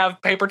end to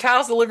have paper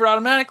towels delivered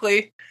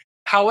automatically.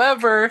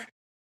 However,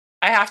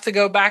 I have to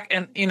go back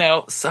and,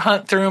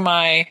 hunt through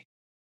my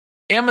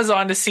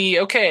Amazon to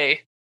see,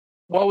 okay,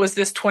 what was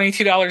this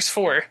 $22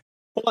 for?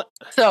 What?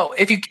 So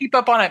if you keep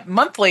up on it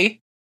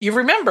monthly, you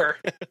remember,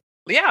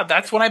 yeah,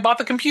 that's when I bought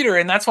the computer,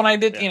 and that's when I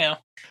did,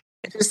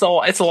 it's a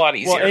lot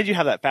easier. Well, and you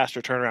have that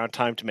faster turnaround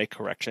time to make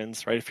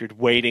corrections, right? If you're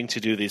waiting to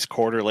do these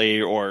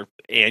quarterly or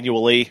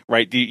annually,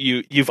 right?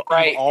 You've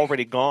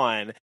already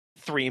gone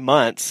 3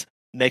 months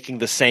making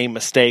the same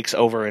mistakes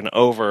over and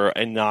over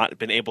and not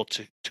been able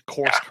to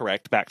course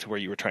correct back to where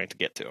you were trying to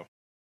get to.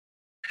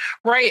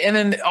 Right. And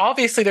then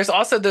obviously there's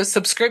also those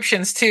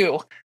subscriptions too.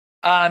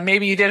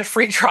 Maybe you did a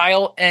free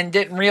trial and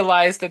didn't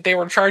realize that they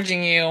were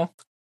charging you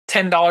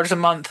 $10 a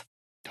month.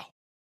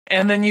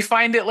 And then you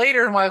find it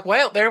later and like,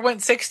 well, there went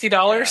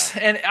 $60.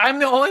 Yeah. And I'm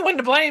the only one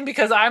to blame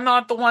because I'm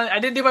not the one. I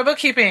didn't do my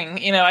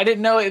bookkeeping. I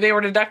didn't know they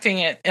were deducting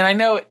it. And I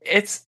know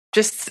it's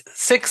just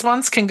 6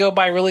 months can go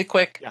by really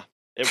quick. Yeah.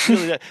 It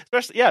really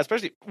does.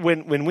 Especially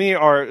when we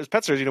are as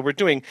pet sitters, we're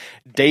doing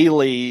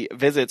daily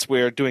visits.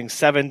 We're doing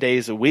 7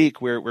 days a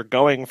week. We're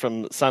going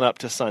from sun up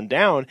to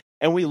sundown,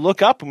 and we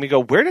look up and we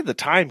go, where did the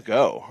time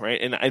go?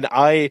 Right. And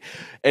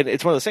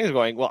it's one of those things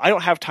going, well, I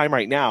don't have time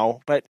right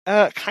now, but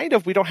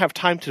we don't have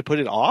time to put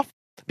it off,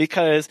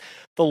 because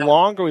the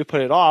longer we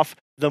put it off,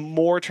 the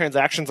more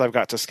transactions I've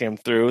got to skim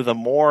through, the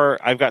more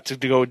I've got to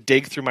go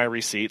dig through my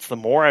receipts, the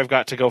more I've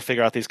got to go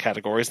figure out these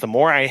categories, the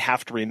more I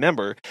have to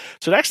remember.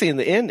 So it actually, in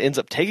the end, ends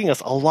up taking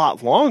us a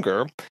lot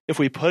longer if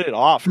we put it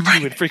off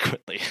too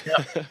infrequently.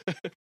 Yeah.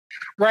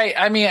 Right.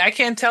 I mean, I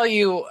can't tell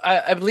you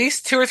at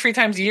least 2 or 3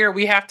 times a year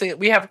we have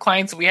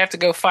clients that we have to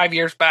go 5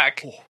 years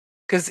back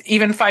because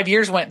even 5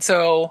 years went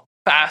so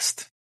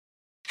fast.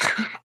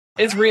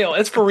 It's real.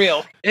 It's for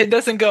real. It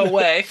doesn't go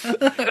away.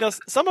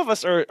 Some of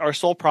us are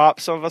sole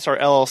props. Some of us are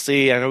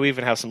LLC. I know we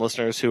even have some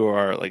listeners who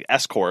are like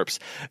S corps.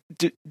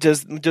 Do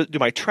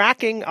my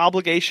tracking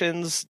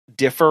obligations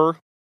differ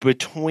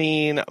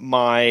between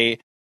my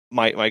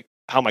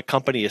how my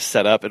company is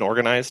set up and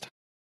organized?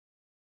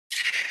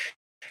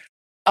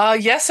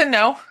 Yes and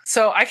no.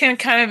 So I can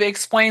kind of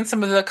explain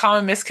some of the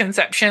common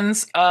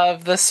misconceptions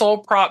of the sole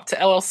prop to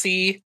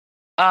LLC.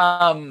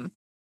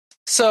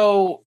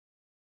 So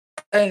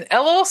an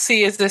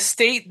LLC is the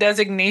state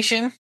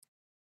designation.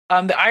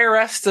 The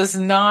IRS does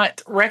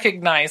not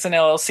recognize an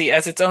LLC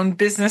as its own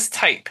business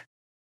type.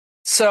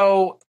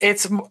 So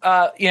it's,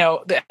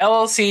 the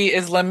LLC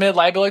is limited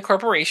liability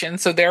corporation.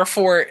 So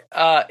therefore,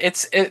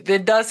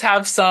 it does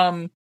have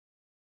some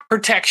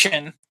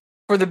protection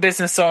for the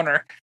business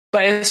owner.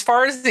 But as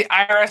far as the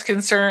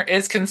IRS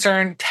is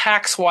concerned,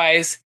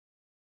 tax-wise,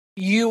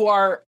 you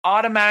are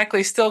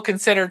automatically still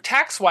considered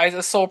tax-wise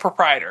a sole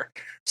proprietor.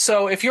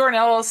 So if you're an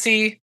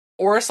LLC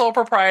or a sole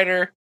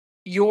proprietor,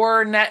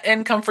 your net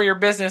income for your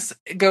business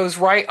goes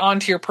right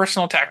onto your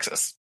personal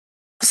taxes.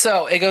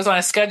 So it goes on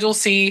a Schedule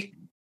C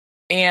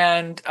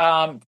and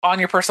on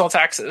your personal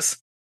taxes.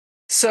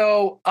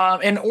 So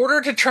in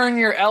order to turn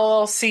your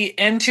LLC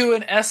into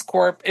an S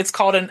Corp, it's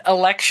called an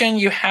election.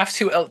 You have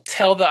to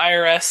tell the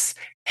IRS,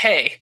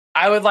 hey,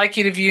 I would like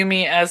you to view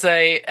me as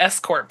a S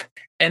Corp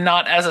and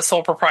not as a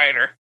sole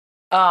proprietor.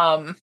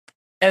 And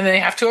they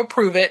have to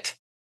approve it.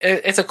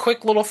 It's a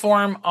quick little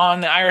form on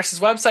the IRS's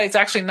website. It's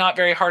actually not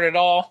very hard at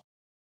all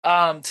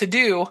to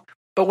do.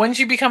 But once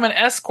you become an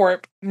S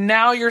Corp,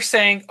 now you're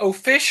saying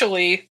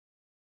officially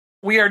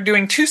we are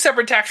doing 2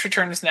 separate tax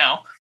returns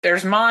now.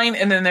 There's mine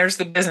and then there's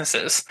the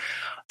businesses.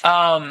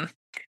 So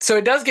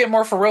it does get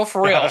more for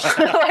real.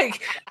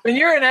 Like when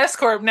you're an S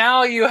Corp,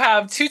 now you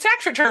have 2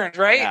 tax returns,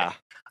 right?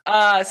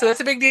 Yeah. So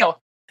that's a big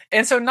deal.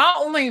 And so not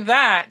only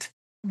that,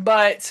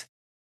 but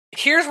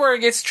here's where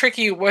it gets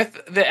tricky with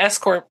the S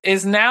Corp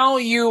is now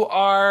you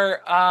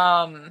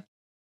are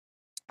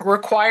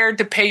required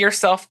to pay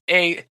yourself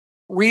a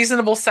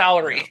reasonable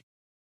salary.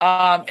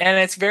 And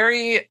it's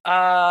very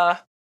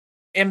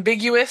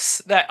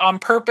ambiguous that on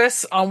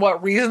purpose on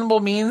what reasonable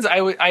means. I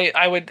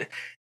would,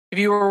 if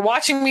you were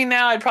watching me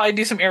now, I'd probably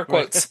do some air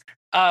quotes,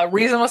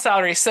 reasonable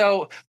salary.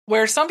 So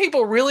where some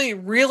people really,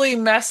 really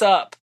mess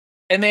up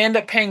and they end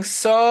up paying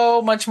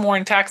so much more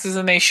in taxes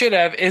than they should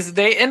have is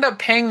they end up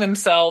paying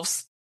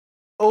themselves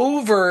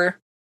over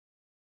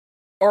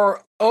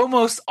or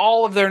almost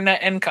all of their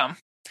net income.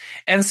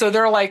 And so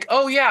they're like,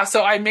 oh yeah,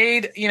 so I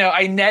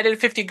netted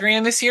 50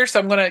 grand this year, so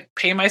I'm going to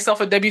pay myself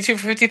a W-2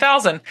 for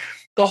 50,000.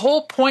 The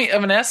whole point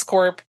of an S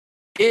Corp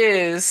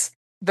is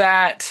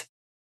that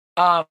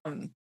the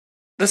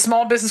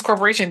small business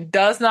corporation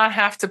does not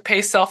have to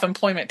pay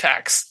self-employment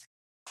tax.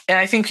 And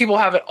I think people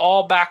have it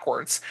all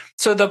backwards.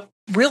 So the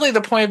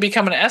point of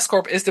becoming an S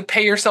Corp is to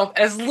pay yourself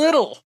as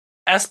little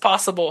as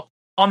possible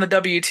on the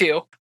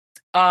W-2.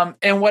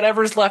 And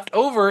whatever's left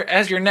over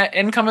as your net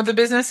income of the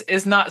business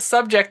is not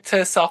subject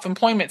to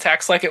self-employment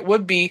tax like it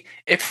would be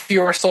if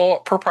you're a sole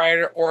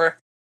proprietor or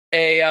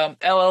a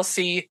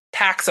LLC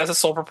taxed as a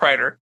sole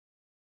proprietor.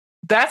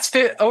 That's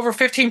over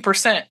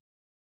 15%.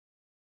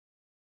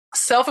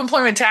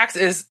 Self-employment tax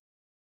is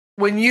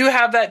when you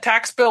have that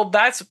tax bill,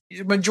 that's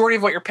the majority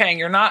of what you're paying.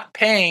 You're not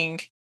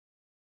paying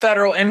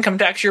federal income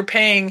tax. You're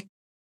paying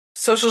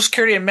Social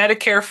Security and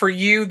Medicare for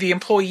you, the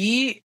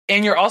employee,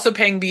 and you're also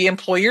paying the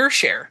employer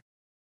share.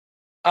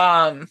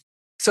 So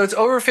it's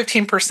over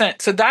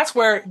 15%. So that's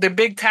where the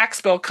big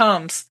tax bill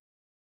comes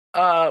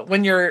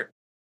when you're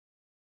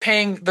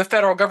paying the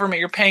federal government,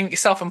 you're paying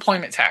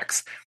self-employment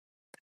tax.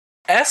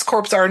 S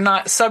Corps are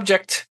not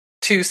subject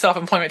to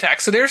self-employment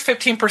tax. So there's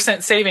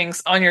 15%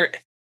 savings on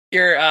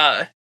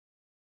your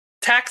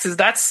taxes.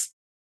 That's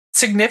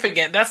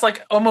significant. That's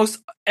like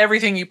almost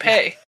everything you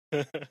pay.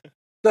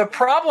 The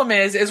problem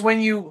is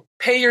when you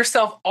pay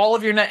yourself all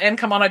of your net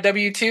income on a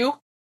W-2,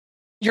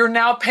 you're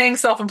now paying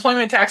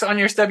self-employment tax on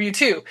your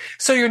W-2.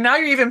 So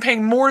you're even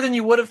paying more than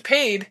you would have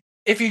paid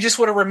if you just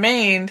would have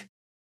remained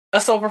a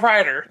sole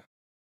proprietor.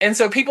 And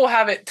so people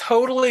have it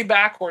totally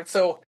backwards.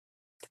 So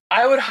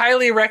I would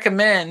highly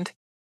recommend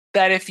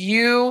that if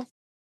you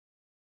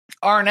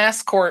are an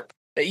S Corp,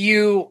 that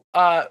you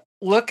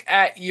look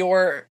at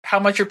how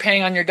much you're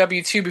paying on your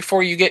W-2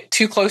 before you get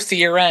too close to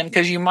year end,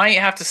 because you might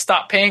have to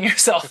stop paying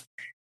yourself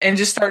and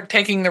just start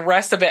taking the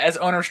rest of it as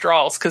owner's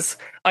draws. Because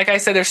like I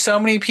said, there's so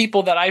many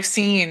people that I've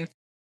seen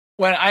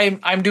when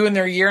I'm doing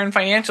their year-end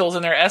financials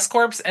and their S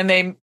Corps,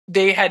 and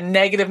they had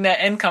negative net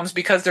incomes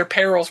because their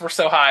payrolls were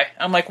so high.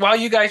 I'm like, wow,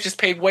 you guys just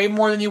paid way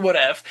more than you would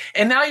have.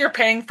 And now you're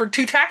paying for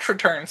 2 tax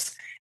returns.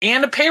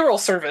 and a payroll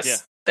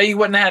service that you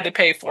wouldn't have had to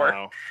pay for.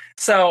 Wow.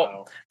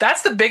 So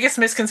that's the biggest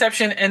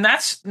misconception. And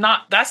that's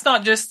not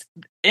just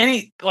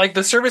any, like,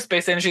 the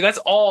service-based industry. That's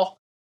all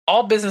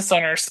business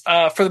owners,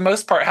 for the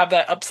most part, have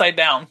that upside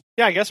down.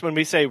 Yeah, I guess when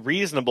we say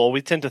reasonable,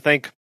 we tend to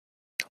think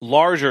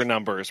larger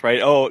numbers,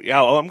 right?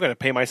 I'm going to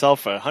pay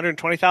myself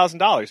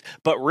 $120,000.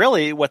 But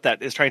really what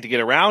that is trying to get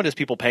around is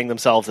people paying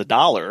themselves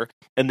 $1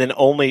 and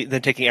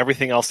then taking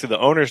everything else through the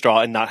owner's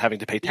draw and not having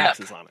to pay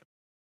taxes on it.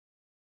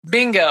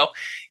 Bingo.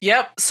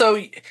 Yep. So,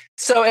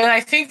 and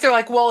I think they're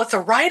like, well, it's a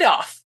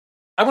write-off.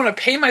 I want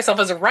to pay myself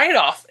as a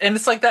write-off. And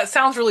it's like, that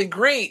sounds really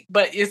great,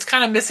 but it's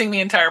kind of missing the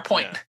entire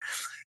point. Yeah.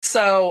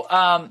 So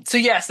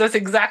yes, that's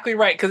exactly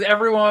right. Because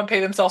everyone would pay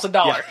themselves $1.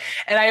 Yeah.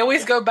 And I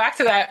always go back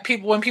to that.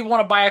 When people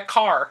want to buy a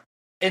car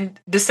in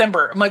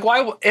December, I'm like,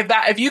 why?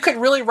 If you could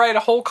really write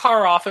a whole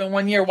car off in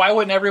 1 year, why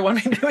wouldn't everyone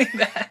be doing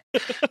that?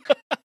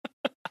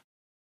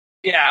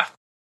 Yeah,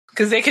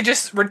 because they could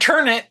just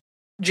return it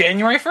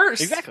January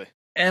 1st. Exactly.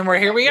 And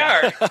here we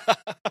are.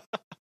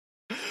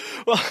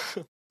 Well,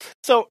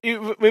 so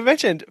we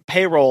mentioned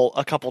payroll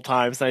a couple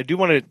times, and I do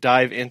want to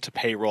dive into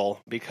payroll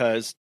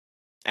because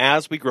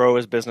as we grow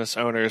as business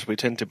owners, we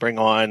tend to bring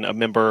on a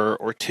member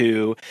or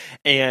two,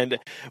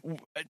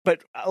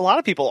 but a lot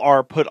of people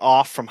are put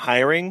off from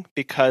hiring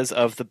because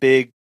of the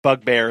big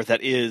bugbear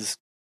that is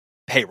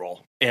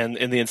payroll and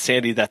the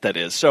insanity that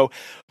is. So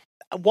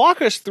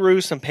walk us through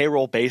some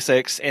payroll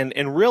basics and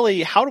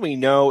really, how do we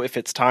know if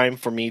it's time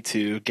for me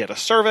to get a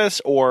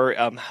service, or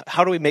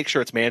how do we make sure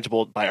it's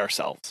manageable by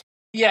ourselves?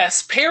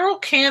 Yes, payroll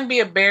can be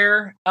a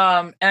bear.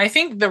 And I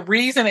think the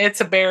reason it's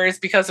a bear is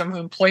because of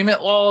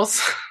employment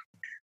laws.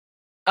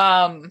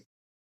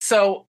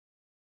 So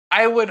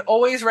I would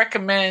always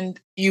recommend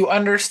you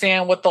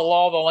understand what the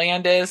law of the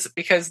land is,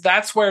 because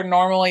that's where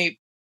normally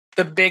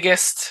the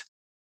biggest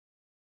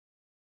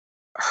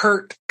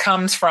hurt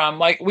comes from.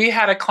 Like, we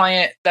had a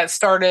client that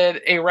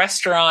started a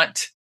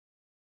restaurant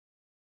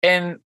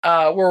in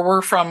where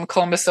we're from,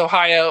 Columbus,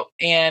 Ohio,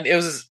 and it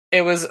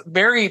was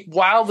very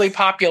wildly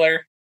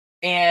popular,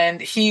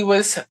 and he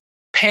was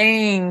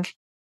paying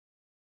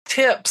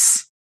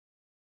tips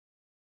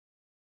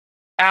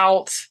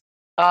out.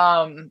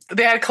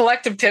 They had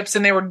collective tips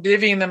and they were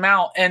divvying them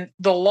out. And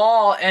the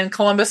law in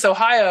Columbus,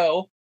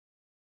 Ohio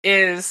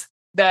is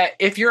that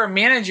if you're a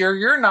manager,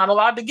 you're not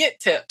allowed to get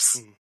tips.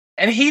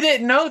 And he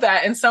didn't know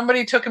that, and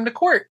somebody took him to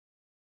court.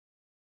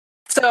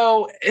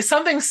 So it's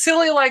something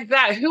silly like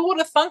that. Who would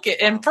have thunk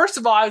it? And first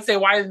of all, I would say,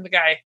 why didn't the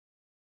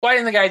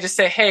guy just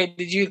say, hey,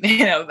 did you,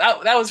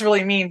 that was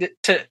really mean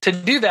to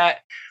do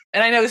that.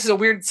 And I know this is a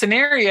weird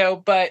scenario,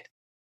 but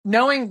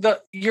knowing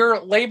your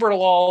labor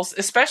laws,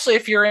 especially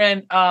if you're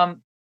in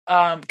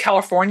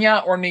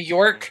California or New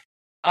York,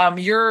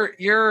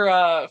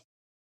 your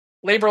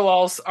labor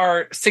laws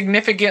are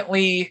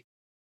significantly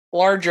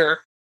larger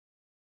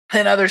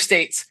than other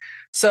states.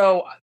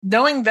 So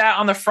knowing that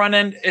on the front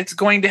end, it's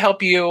going to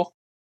help you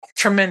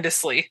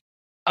tremendously.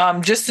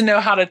 Just to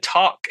know how to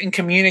talk and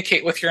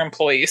communicate with your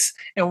employees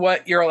and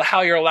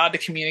how you're allowed to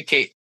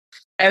communicate.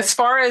 As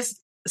far as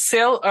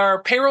sale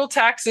or payroll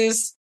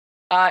taxes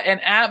and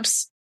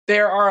apps,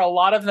 there are a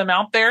lot of them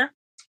out there.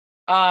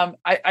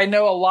 I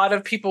know a lot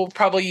of people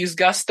probably use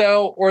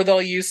Gusto, or they'll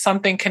use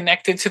something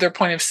connected to their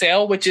point of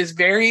sale, which is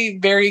very,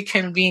 very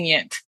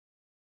convenient.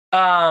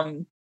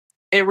 It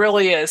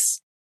really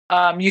is.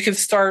 You can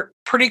start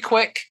pretty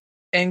quick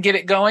and get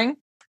it going.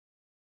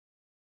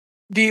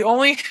 The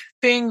only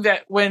thing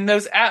that when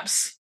those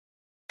apps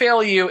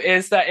fail you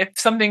is that if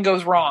something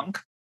goes wrong,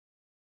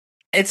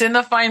 it's in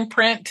the fine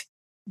print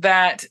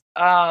that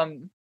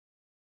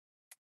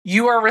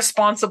you are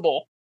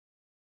responsible.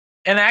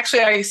 And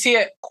actually, I see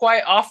it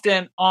quite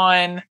often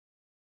on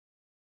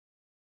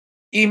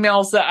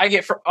emails that I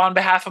get on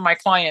behalf of my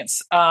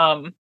clients.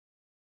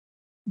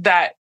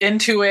 That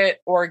Intuit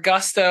or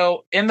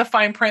Gusto, in the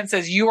fine print,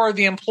 says you are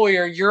the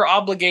employer. You're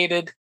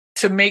obligated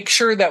to make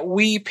sure that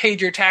we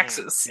paid your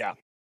taxes. Yeah.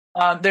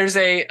 There's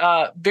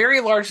a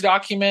very large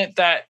document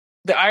that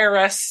the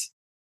IRS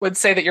would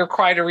say that you're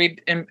required to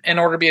read in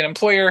order to be an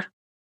employer.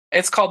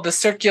 It's called the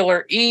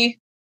Circular E.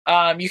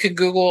 You could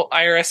Google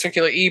IRS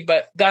Circular E,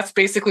 but that's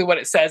basically what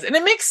it says. And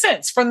it makes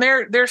sense from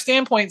their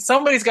standpoint.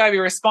 Somebody's got to be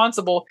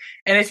responsible.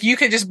 And if you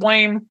could just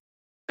blame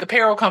the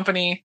payroll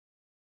company,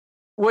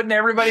 wouldn't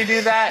everybody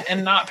do that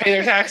and not pay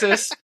their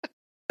taxes?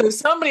 So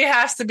somebody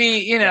has to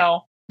be,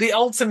 the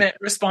ultimate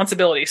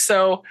responsibility.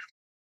 So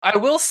I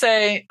will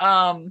say,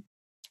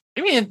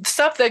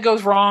 stuff that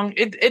goes wrong,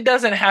 it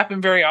doesn't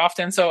happen very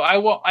often. So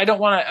I don't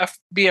want to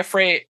be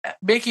afraid,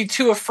 make you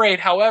too afraid.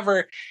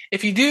 However,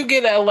 if you do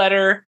get a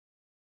letter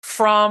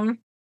from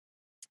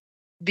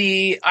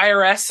the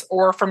IRS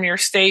or from your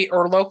state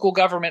or local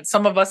government,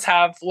 some of us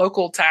have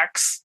local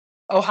tax.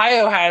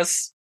 Ohio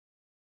has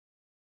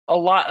a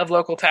lot of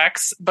local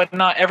tax, but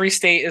not every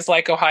state is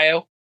like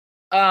Ohio.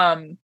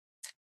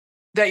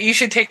 That you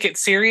should take it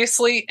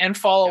seriously and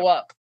follow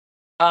up.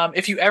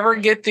 If you ever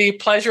get the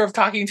pleasure of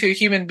talking to a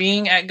human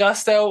being at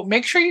Gusto,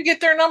 make sure you get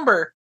their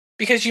number,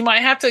 because you might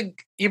have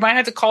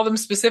to call them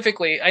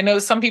specifically. I know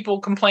some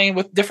people complain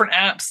with different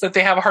apps that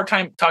they have a hard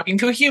time talking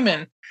to a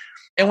human.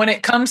 And when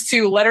it comes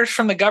to letters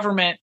from the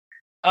government,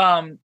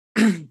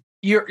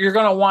 you're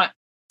going to want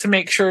to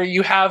make sure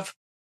you have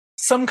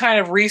some kind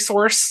of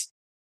resource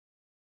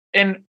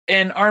in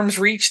arm's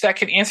reach that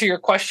can answer your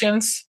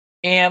questions.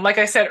 And like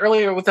I said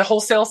earlier, with the whole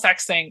sales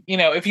tax thing,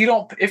 if you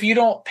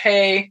don't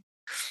pay,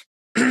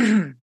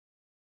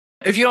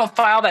 if you don't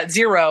file that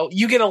 0,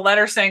 you get a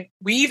letter saying,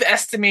 we've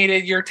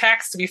estimated your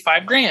tax to be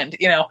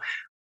 $5,000.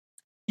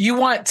 You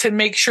want to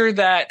make sure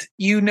that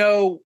you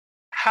know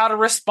how to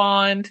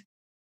respond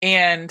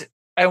and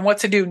what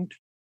to do.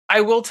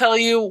 I will tell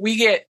you, we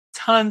get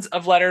tons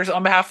of letters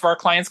on behalf of our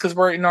clients because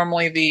we're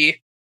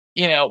normally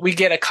we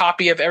get a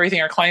copy of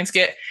everything our clients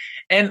get.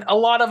 And a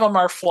lot of them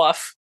are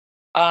fluff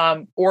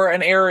or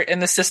an error in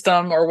the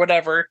system or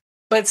whatever.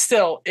 But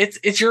still,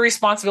 it's your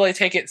responsibility to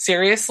take it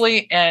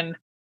seriously. And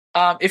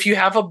if you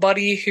have a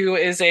buddy who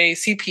is a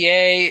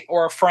CPA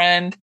or a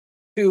friend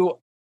who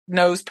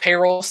knows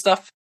payroll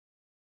stuff,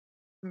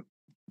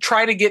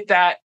 try to get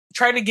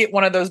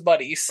one of those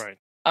buddies. Right.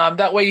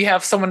 That way you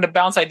have someone to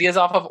bounce ideas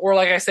off of. Or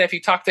like I said, if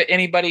you talk to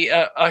anybody,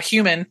 a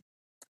human,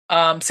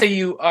 say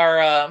you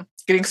are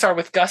getting started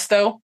with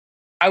Gusto,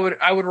 I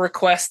would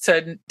request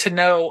to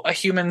know a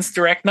human's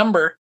direct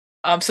number.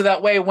 So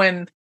that way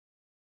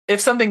if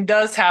something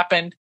does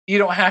happen, you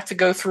don't have to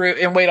go through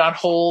and wait on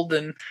hold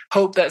and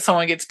hope that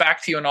someone gets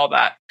back to you and all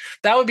that.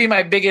 That would be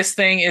my biggest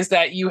thing, is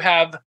that you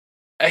have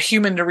a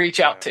human to reach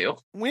out to.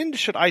 When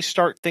should I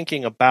start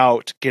thinking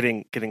about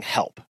getting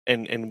help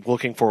and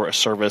looking for a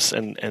service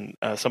and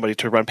somebody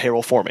to run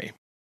payroll for me?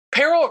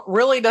 Payroll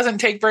really doesn't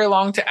take very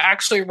long to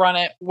actually run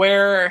it.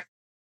 Where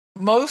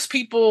most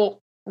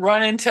people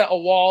run into a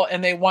wall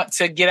and they want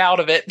to get out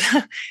of it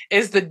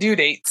is the due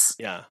dates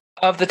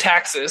of the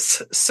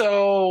taxes.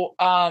 So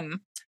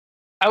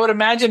I would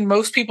imagine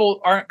most people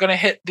aren't going to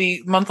hit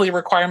the monthly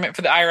requirement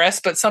for the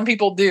IRS, but some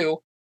people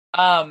do.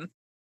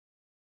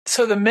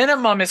 So the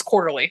minimum is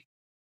quarterly,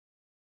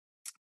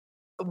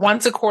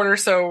 once a quarter.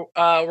 So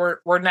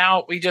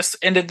we just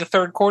ended the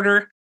third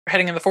quarter,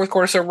 heading in the fourth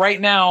quarter. So right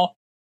now,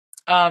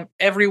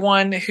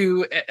 everyone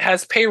who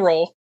has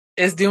payroll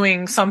is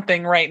doing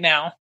something right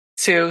now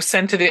to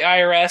send to the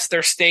IRS,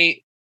 their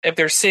state, if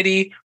their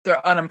city,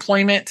 their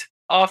unemployment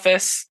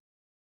office.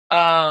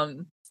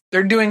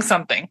 They're doing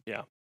something.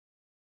 Yeah.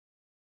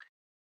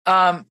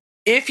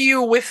 If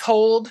you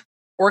withhold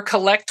or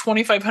collect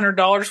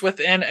 $2,500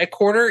 within a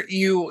quarter,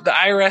 the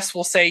IRS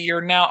will say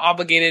you're now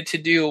obligated to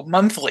do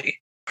monthly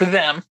for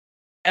them.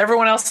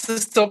 Everyone else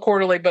is still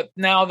quarterly, but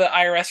now the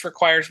IRS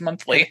requires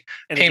monthly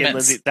and payments. Again,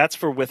 Lindsay, that's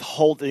for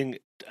withholding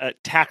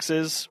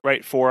taxes,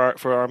 right? For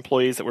our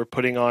employees that we're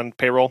putting on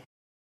payroll.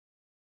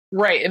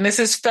 Right, and this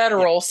is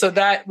federal, so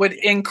that would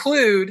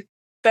include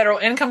federal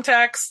income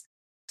tax,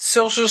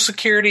 Social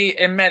Security,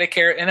 and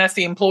Medicare, and that's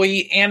the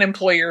employee and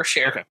employer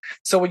share. Okay.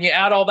 So when you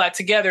add all that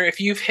together, if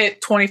you've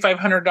hit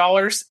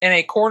 $2,500 in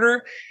a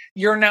quarter,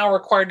 you're now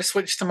required to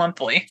switch to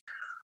monthly.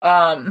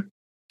 It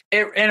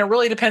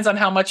really depends on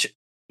how much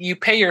you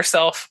pay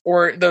yourself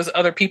or those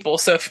other people.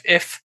 So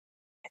if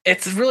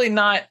it's really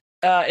not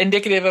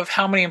indicative of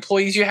how many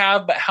employees you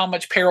have, but how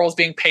much payroll is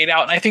being paid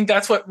out. And I think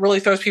that's what really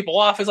throws people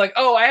off, is like,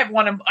 oh,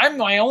 I'm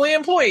my only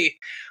employee.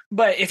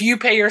 But if you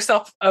pay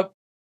yourself a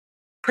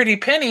pretty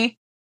penny,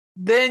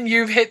 then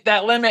you've hit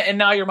that limit and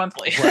now you're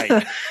monthly.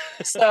 Right.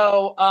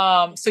 So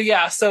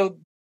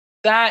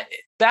that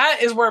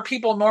is where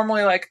people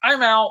normally like,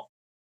 I'm out.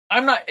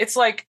 I'm not, it's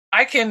like,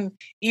 I can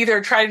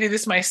either try to do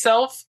this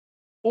myself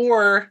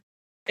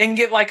and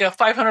get like a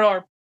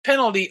 $500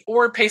 penalty,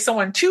 or pay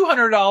someone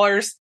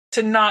 $200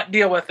 to not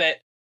deal with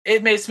it.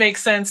 It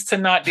makes sense to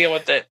not deal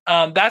with it.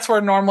 That's where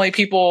normally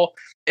people,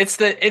 it's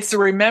the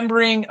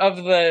remembering of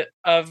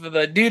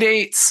the due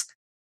dates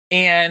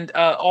and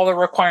all the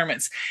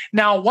requirements.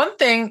 Now, one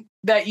thing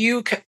that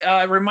you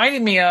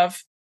reminded me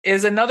of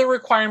is another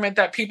requirement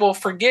that people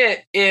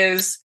forget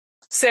is,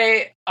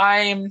 say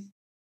I'm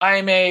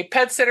a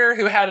pet sitter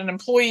who had an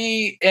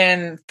employee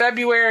in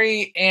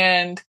February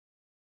and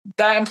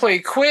that employee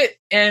quit,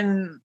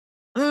 and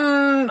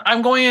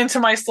I'm going into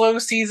my slow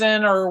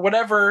season or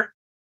whatever,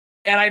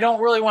 and I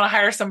don't really want to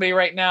hire somebody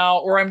right now,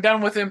 or I'm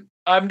done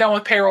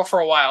with payroll for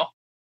a while.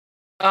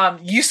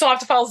 You still have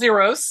to file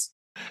zeros.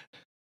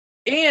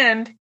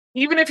 And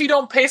even if you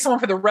don't pay someone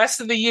for the rest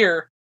of the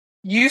year,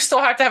 you still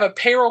have to have a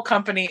payroll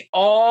company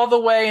all the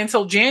way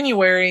until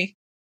January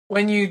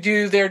when you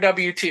do their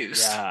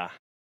W-2s.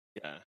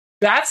 Yeah.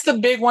 That's the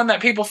big one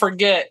that people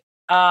forget,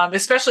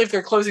 especially if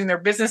they're closing their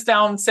business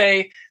down.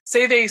 Say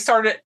they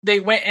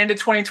went into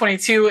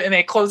 2022 and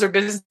they closed their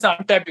business down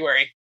in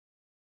February.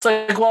 It's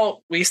like,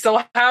 well, we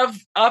still have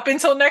up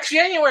until next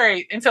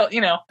January until,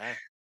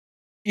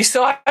 you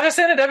still have to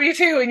send a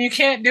W-2 and you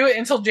can't do it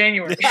until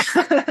January.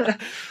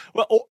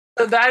 Well,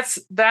 so that's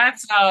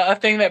a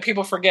thing that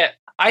people forget.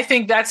 I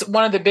think that's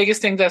one of the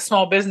biggest things as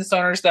small business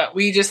owners, that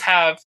we just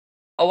have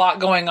a lot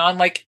going on.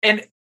 Like,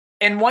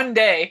 and one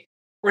day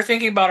we're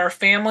thinking about our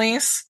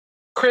families,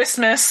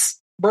 Christmas,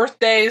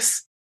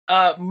 birthdays,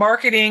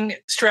 marketing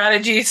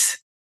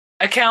strategies,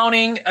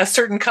 accounting, a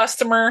certain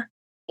customer,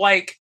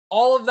 like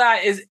all of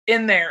that is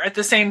in there at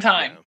the same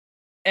time. Yeah.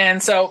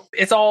 And so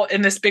it's all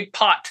in this big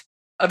pot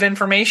of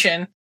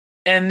information.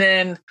 And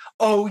then,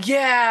 oh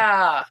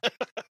yeah,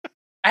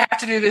 I have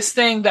to do this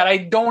thing that I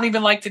don't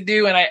even like to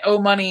do and I owe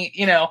money.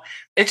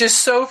 It's just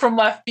so from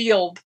left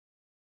field,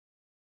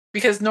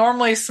 because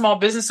normally small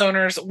business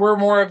owners, we're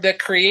more of the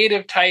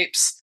creative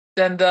types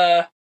than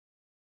the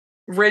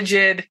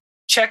rigid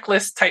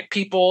checklist type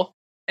people.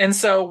 And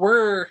so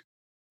we're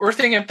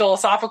thinking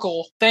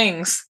philosophical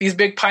things, these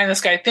big pie in the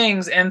sky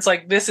things. And it's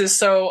like, this is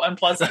so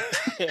unpleasant.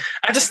 I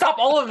have to stop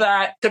all of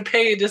that to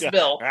pay this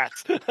bill.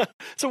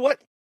 So what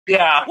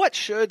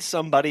should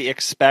somebody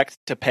expect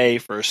to pay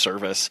for a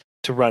service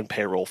to run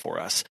payroll for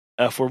us?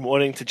 If we're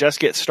wanting to just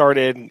get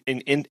started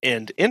and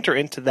enter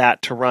into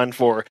that to run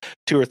for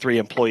 2 or 3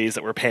 employees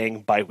that we're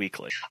paying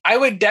biweekly, I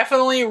would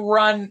definitely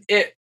run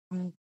it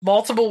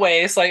multiple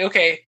ways. Like,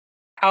 okay,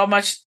 how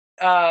much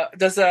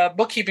does a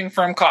bookkeeping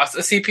firm cost? A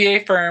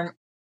CPA firm,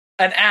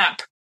 an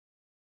app,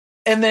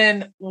 and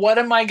then what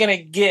am I going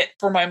to get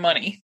for my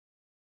money?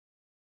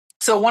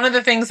 So one of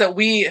the things that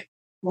we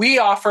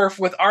offer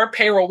with our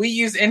payroll, we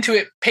use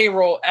Intuit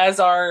Payroll as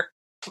our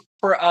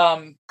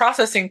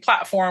processing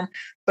platform,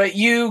 but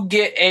you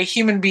get a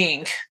human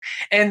being.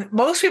 And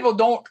most people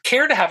don't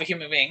care to have a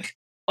human being.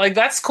 Like,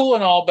 that's cool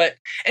and all, but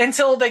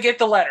until they get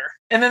the letter.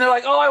 And then they're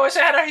like, oh, I wish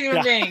I had a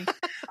human being.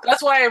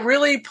 That's why I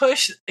really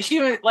push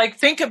human, like,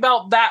 think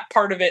about that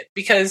part of it,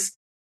 because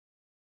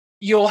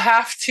you'll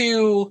have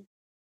to,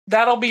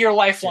 that'll be your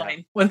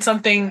lifeline when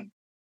something,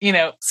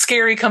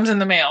 scary comes in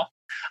the mail.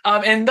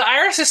 And the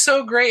IRS is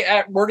so great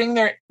at wording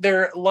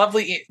their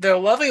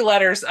lovely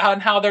letters on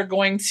how they're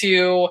going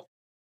to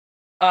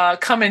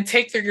come and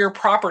take your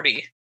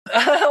property.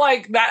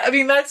 Like that. I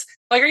mean, that's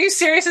like, are you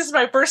serious? This is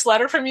my first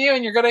letter from you,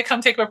 and you're going to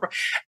come take my property.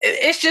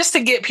 It's just to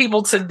get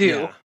people to do.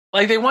 Yeah.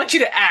 Like, they want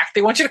you to act.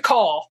 They want you to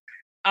call.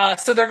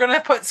 So they're going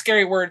to put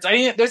scary words. I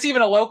mean, there's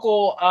even a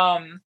local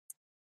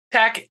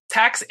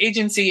tax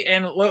agency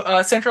in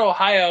Central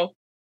Ohio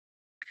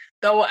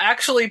that will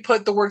actually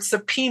put the word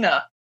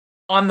subpoena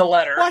on the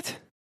letter. What?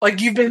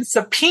 Like, you've been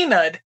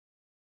subpoenaed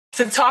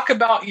to talk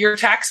about your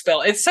tax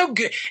bill. It's so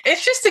good.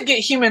 It's just to get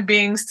human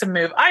beings to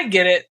move. I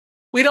get it.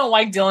 We don't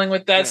like dealing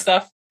with that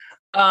stuff.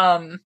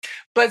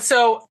 But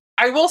so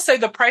I will say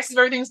the price of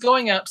everything's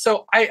going up.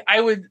 So I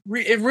would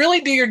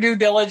really do your due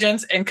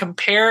diligence and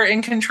compare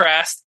and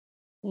contrast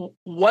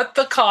what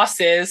the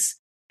cost is.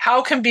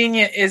 How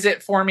convenient is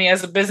it for me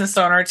as a business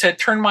owner to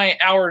turn my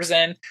hours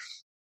in?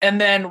 And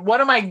then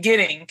what am I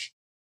getting?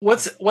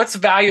 What's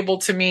valuable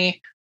to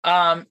me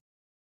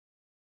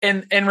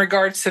in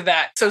regards to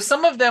that? So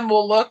some of them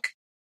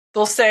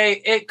they'll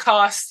say it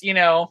costs,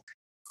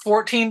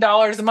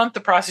 $14 a month to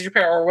process your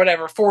payroll, or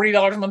whatever,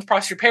 $40 a month to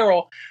process your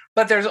payroll.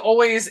 But there's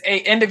always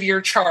a end of year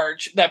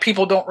charge that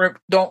people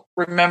don't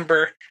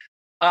remember.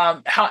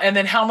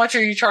 How much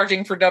are you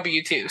charging for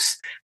W-2s?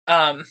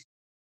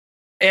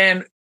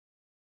 And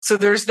so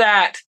there's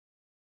that.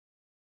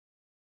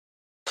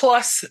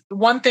 Plus,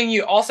 one thing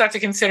you also have to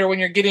consider when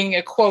you're getting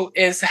a quote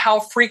is how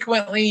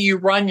frequently you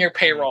run your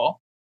payroll.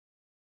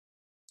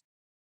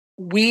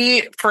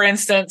 We, for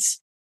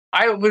instance,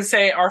 I would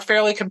say are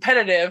fairly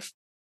competitive,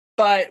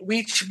 but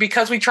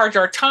because we charge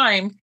our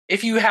time,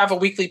 if you have a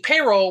weekly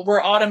payroll,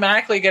 we're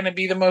automatically going to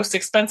be the most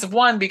expensive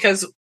one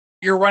because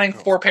you're running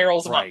 4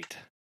 payrolls a month,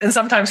 and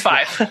sometimes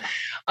 5.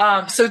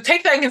 So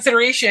take that in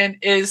consideration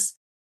is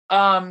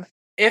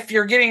if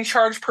you're getting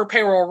charged per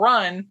payroll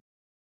run,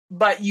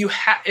 but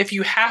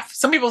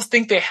some people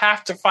think they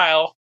have to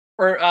file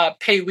or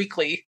pay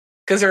weekly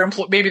because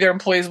maybe their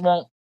employees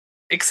won't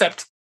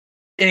accept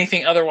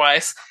anything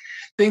otherwise.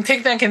 Then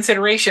take that in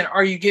consideration.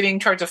 Are you getting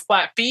charged a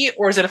flat fee,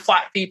 or is it a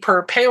flat fee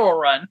per payroll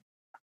run?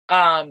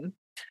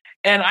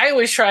 And I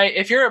always try,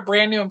 if you're a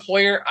brand new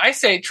employer, I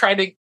say try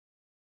to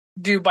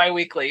do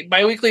biweekly.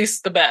 Biweekly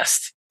is the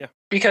best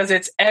because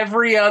it's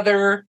every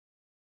other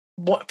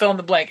fill in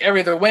the blank,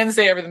 every other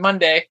Wednesday, every other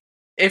Monday.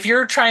 If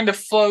you're trying to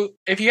float,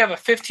 if you have a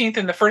 15th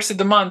and the first of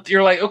the month,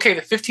 you're like, okay,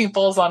 the 15th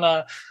falls on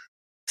a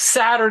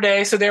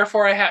Saturday, so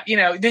therefore I have,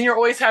 then you're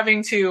always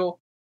having to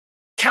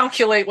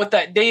calculate what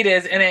that date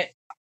is, and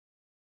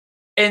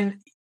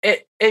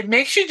it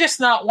makes you just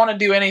not want to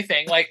do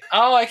anything. Like,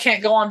 oh, I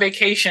can't go on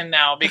vacation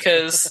now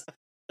because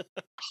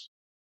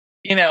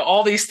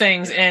all these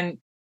things. And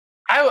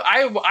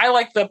I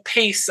like the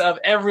pace of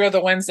every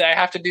other Wednesday I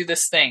have to do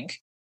this thing.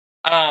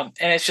 And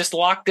it's just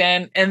locked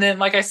in. And then,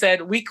 like I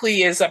said,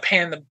 weekly is a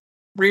pain in the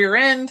rear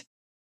end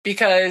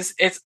because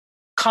it's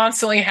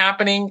constantly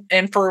happening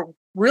and for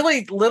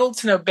really little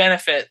to no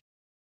benefit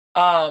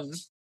to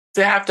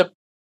have to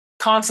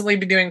constantly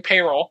be doing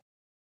payroll.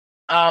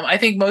 I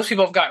think most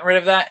people have gotten rid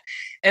of that.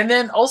 And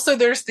then also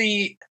there's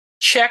the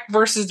check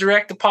versus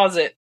direct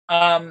deposit.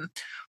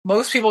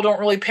 Most people don't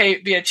really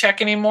pay via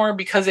check anymore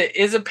because it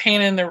is a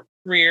pain in the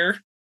rear.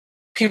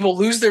 People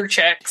lose their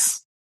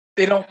checks.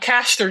 They don't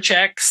cash their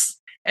checks.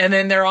 And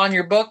then they're on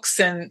your books.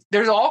 And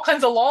there's all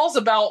kinds of laws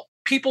about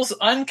people's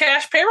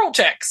uncashed payroll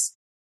checks.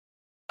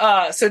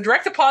 So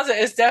direct deposit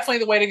is definitely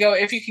the way to go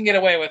if you can get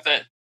away with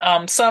it.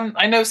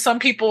 I know some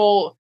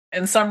people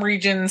in some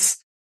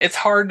regions, it's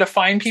hard to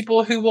find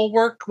people who will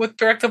work with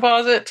direct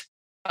deposit.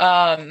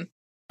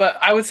 But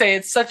I would say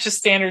it's such a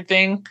standard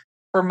thing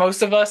for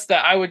most of us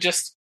that I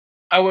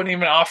wouldn't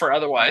even offer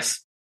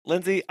otherwise.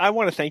 Lindsay, I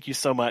want to thank you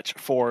so much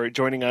for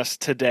joining us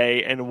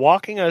today and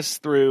walking us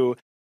through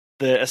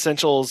the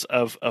essentials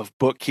of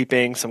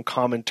bookkeeping, some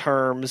common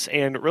terms,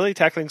 and really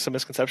tackling some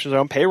misconceptions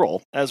around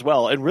payroll as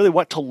well, and really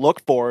what to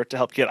look for to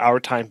help get our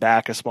time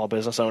back as small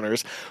business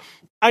owners.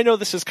 I know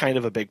this is kind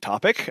of a big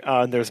topic,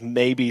 and there's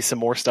maybe some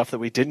more stuff that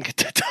we didn't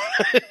get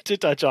to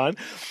touch on.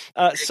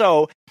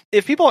 So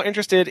if people are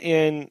interested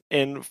in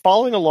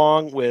following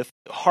along with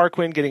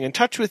Harquin, getting in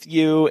touch with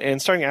you,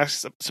 and starting to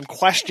ask some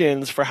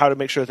questions for how to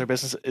make sure that their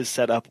business is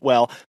set up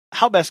well,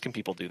 how best can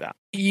people do that?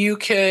 You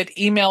could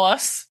email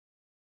us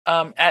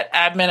at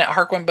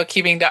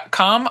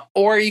admin@harquinbookkeeping.com,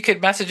 or you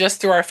could message us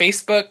through our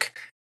Facebook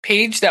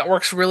page. That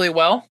works really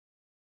well.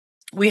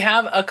 We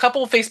have a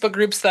couple of Facebook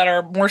groups that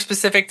are more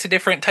specific to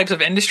different types of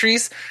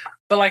industries.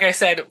 But like I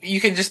said, you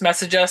can just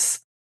message us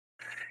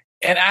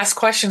and ask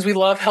questions. We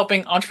love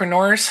helping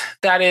entrepreneurs.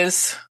 That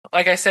is,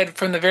 like I said,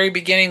 from the very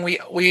beginning,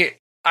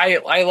 I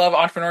love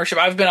entrepreneurship.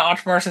 I've been an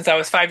entrepreneur since I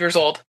was 5 years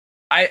old.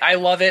 I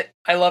love it.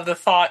 I love the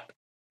thought.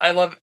 I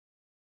love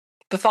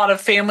the thought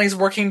of families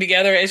working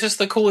together. It's just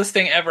the coolest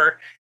thing ever.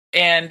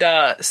 And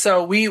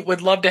so we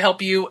would love to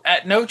help you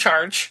at no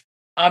charge.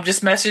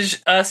 Just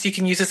message us. You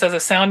can use this as a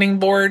sounding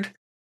board,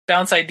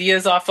 bounce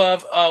ideas off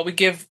of. We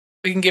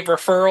can give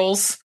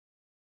referrals.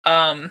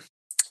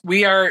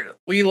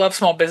 We love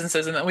small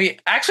businesses, and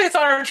it's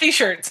on our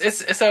t-shirts.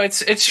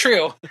 It's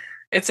true.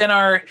 It's in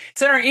our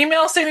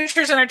email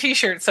signatures and our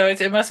t-shirts, so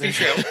it must be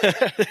true.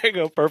 There you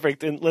go,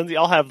 perfect. And Lindsay,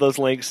 I'll have those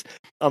links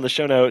on the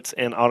show notes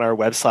and on our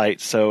website,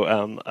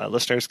 so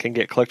listeners can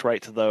get clicked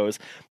right to those.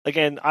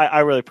 Again, I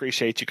really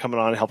appreciate you coming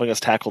on and helping us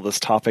tackle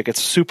this topic.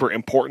 It's super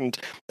important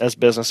as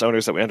business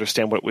owners that we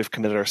understand what we've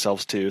committed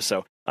ourselves to.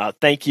 So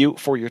thank you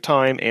for your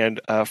time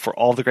and for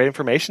all the great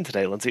information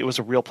today, Lindsay. It was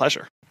a real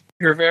pleasure.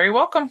 You're very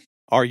welcome.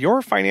 Are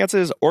your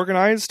finances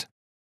organized?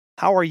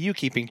 How are you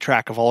keeping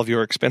track of all of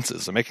your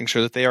expenses and making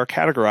sure that they are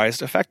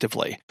categorized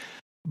effectively?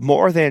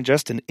 More than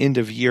just an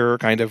end-of-year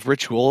kind of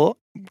ritual,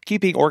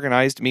 keeping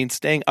organized means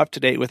staying up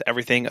to date with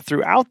everything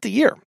throughout the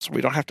year, so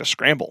we don't have to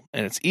scramble.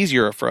 And it's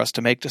easier for us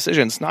to make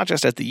decisions, not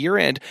just at the year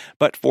end,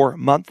 but for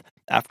month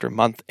after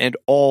month and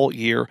all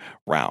year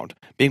round.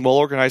 Being well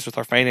organized with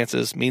our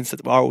finances means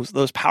that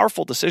those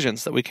powerful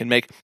decisions that we can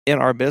make in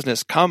our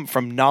business come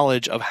from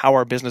knowledge of how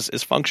our business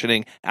is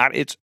functioning at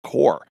its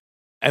core.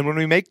 And when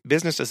we make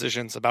business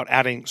decisions about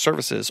adding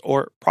services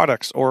or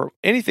products or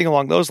anything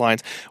along those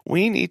lines,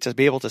 we need to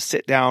be able to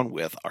sit down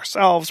with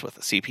ourselves, with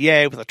a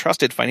CPA, with a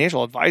trusted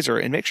financial advisor,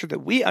 and make sure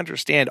that we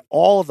understand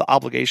all of the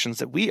obligations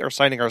that we are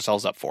signing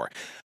ourselves up for.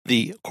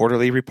 The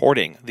quarterly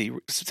reporting, the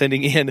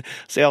sending in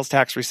sales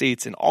tax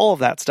receipts, and all of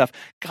that stuff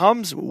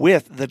comes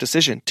with the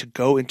decision to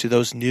go into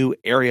those new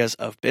areas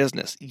of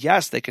business.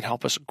 Yes, they can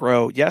help us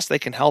grow. Yes, they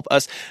can help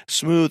us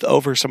smooth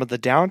over some of the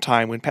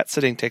downtime when pet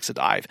sitting takes a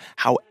dive.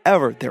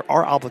 However, there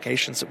are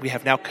obligations that we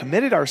have now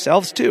committed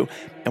ourselves to,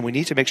 and we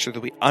need to make sure that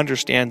we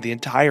understand the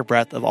entire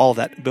breadth of all of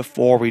that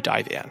before we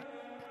dive in.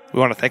 We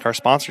want to thank our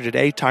sponsor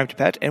today, Time to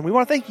Pet, and we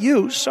want to thank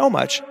you so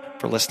much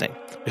for listening.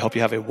 We hope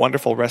you have a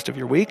wonderful rest of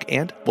your week,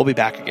 and we'll be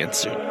back again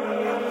soon.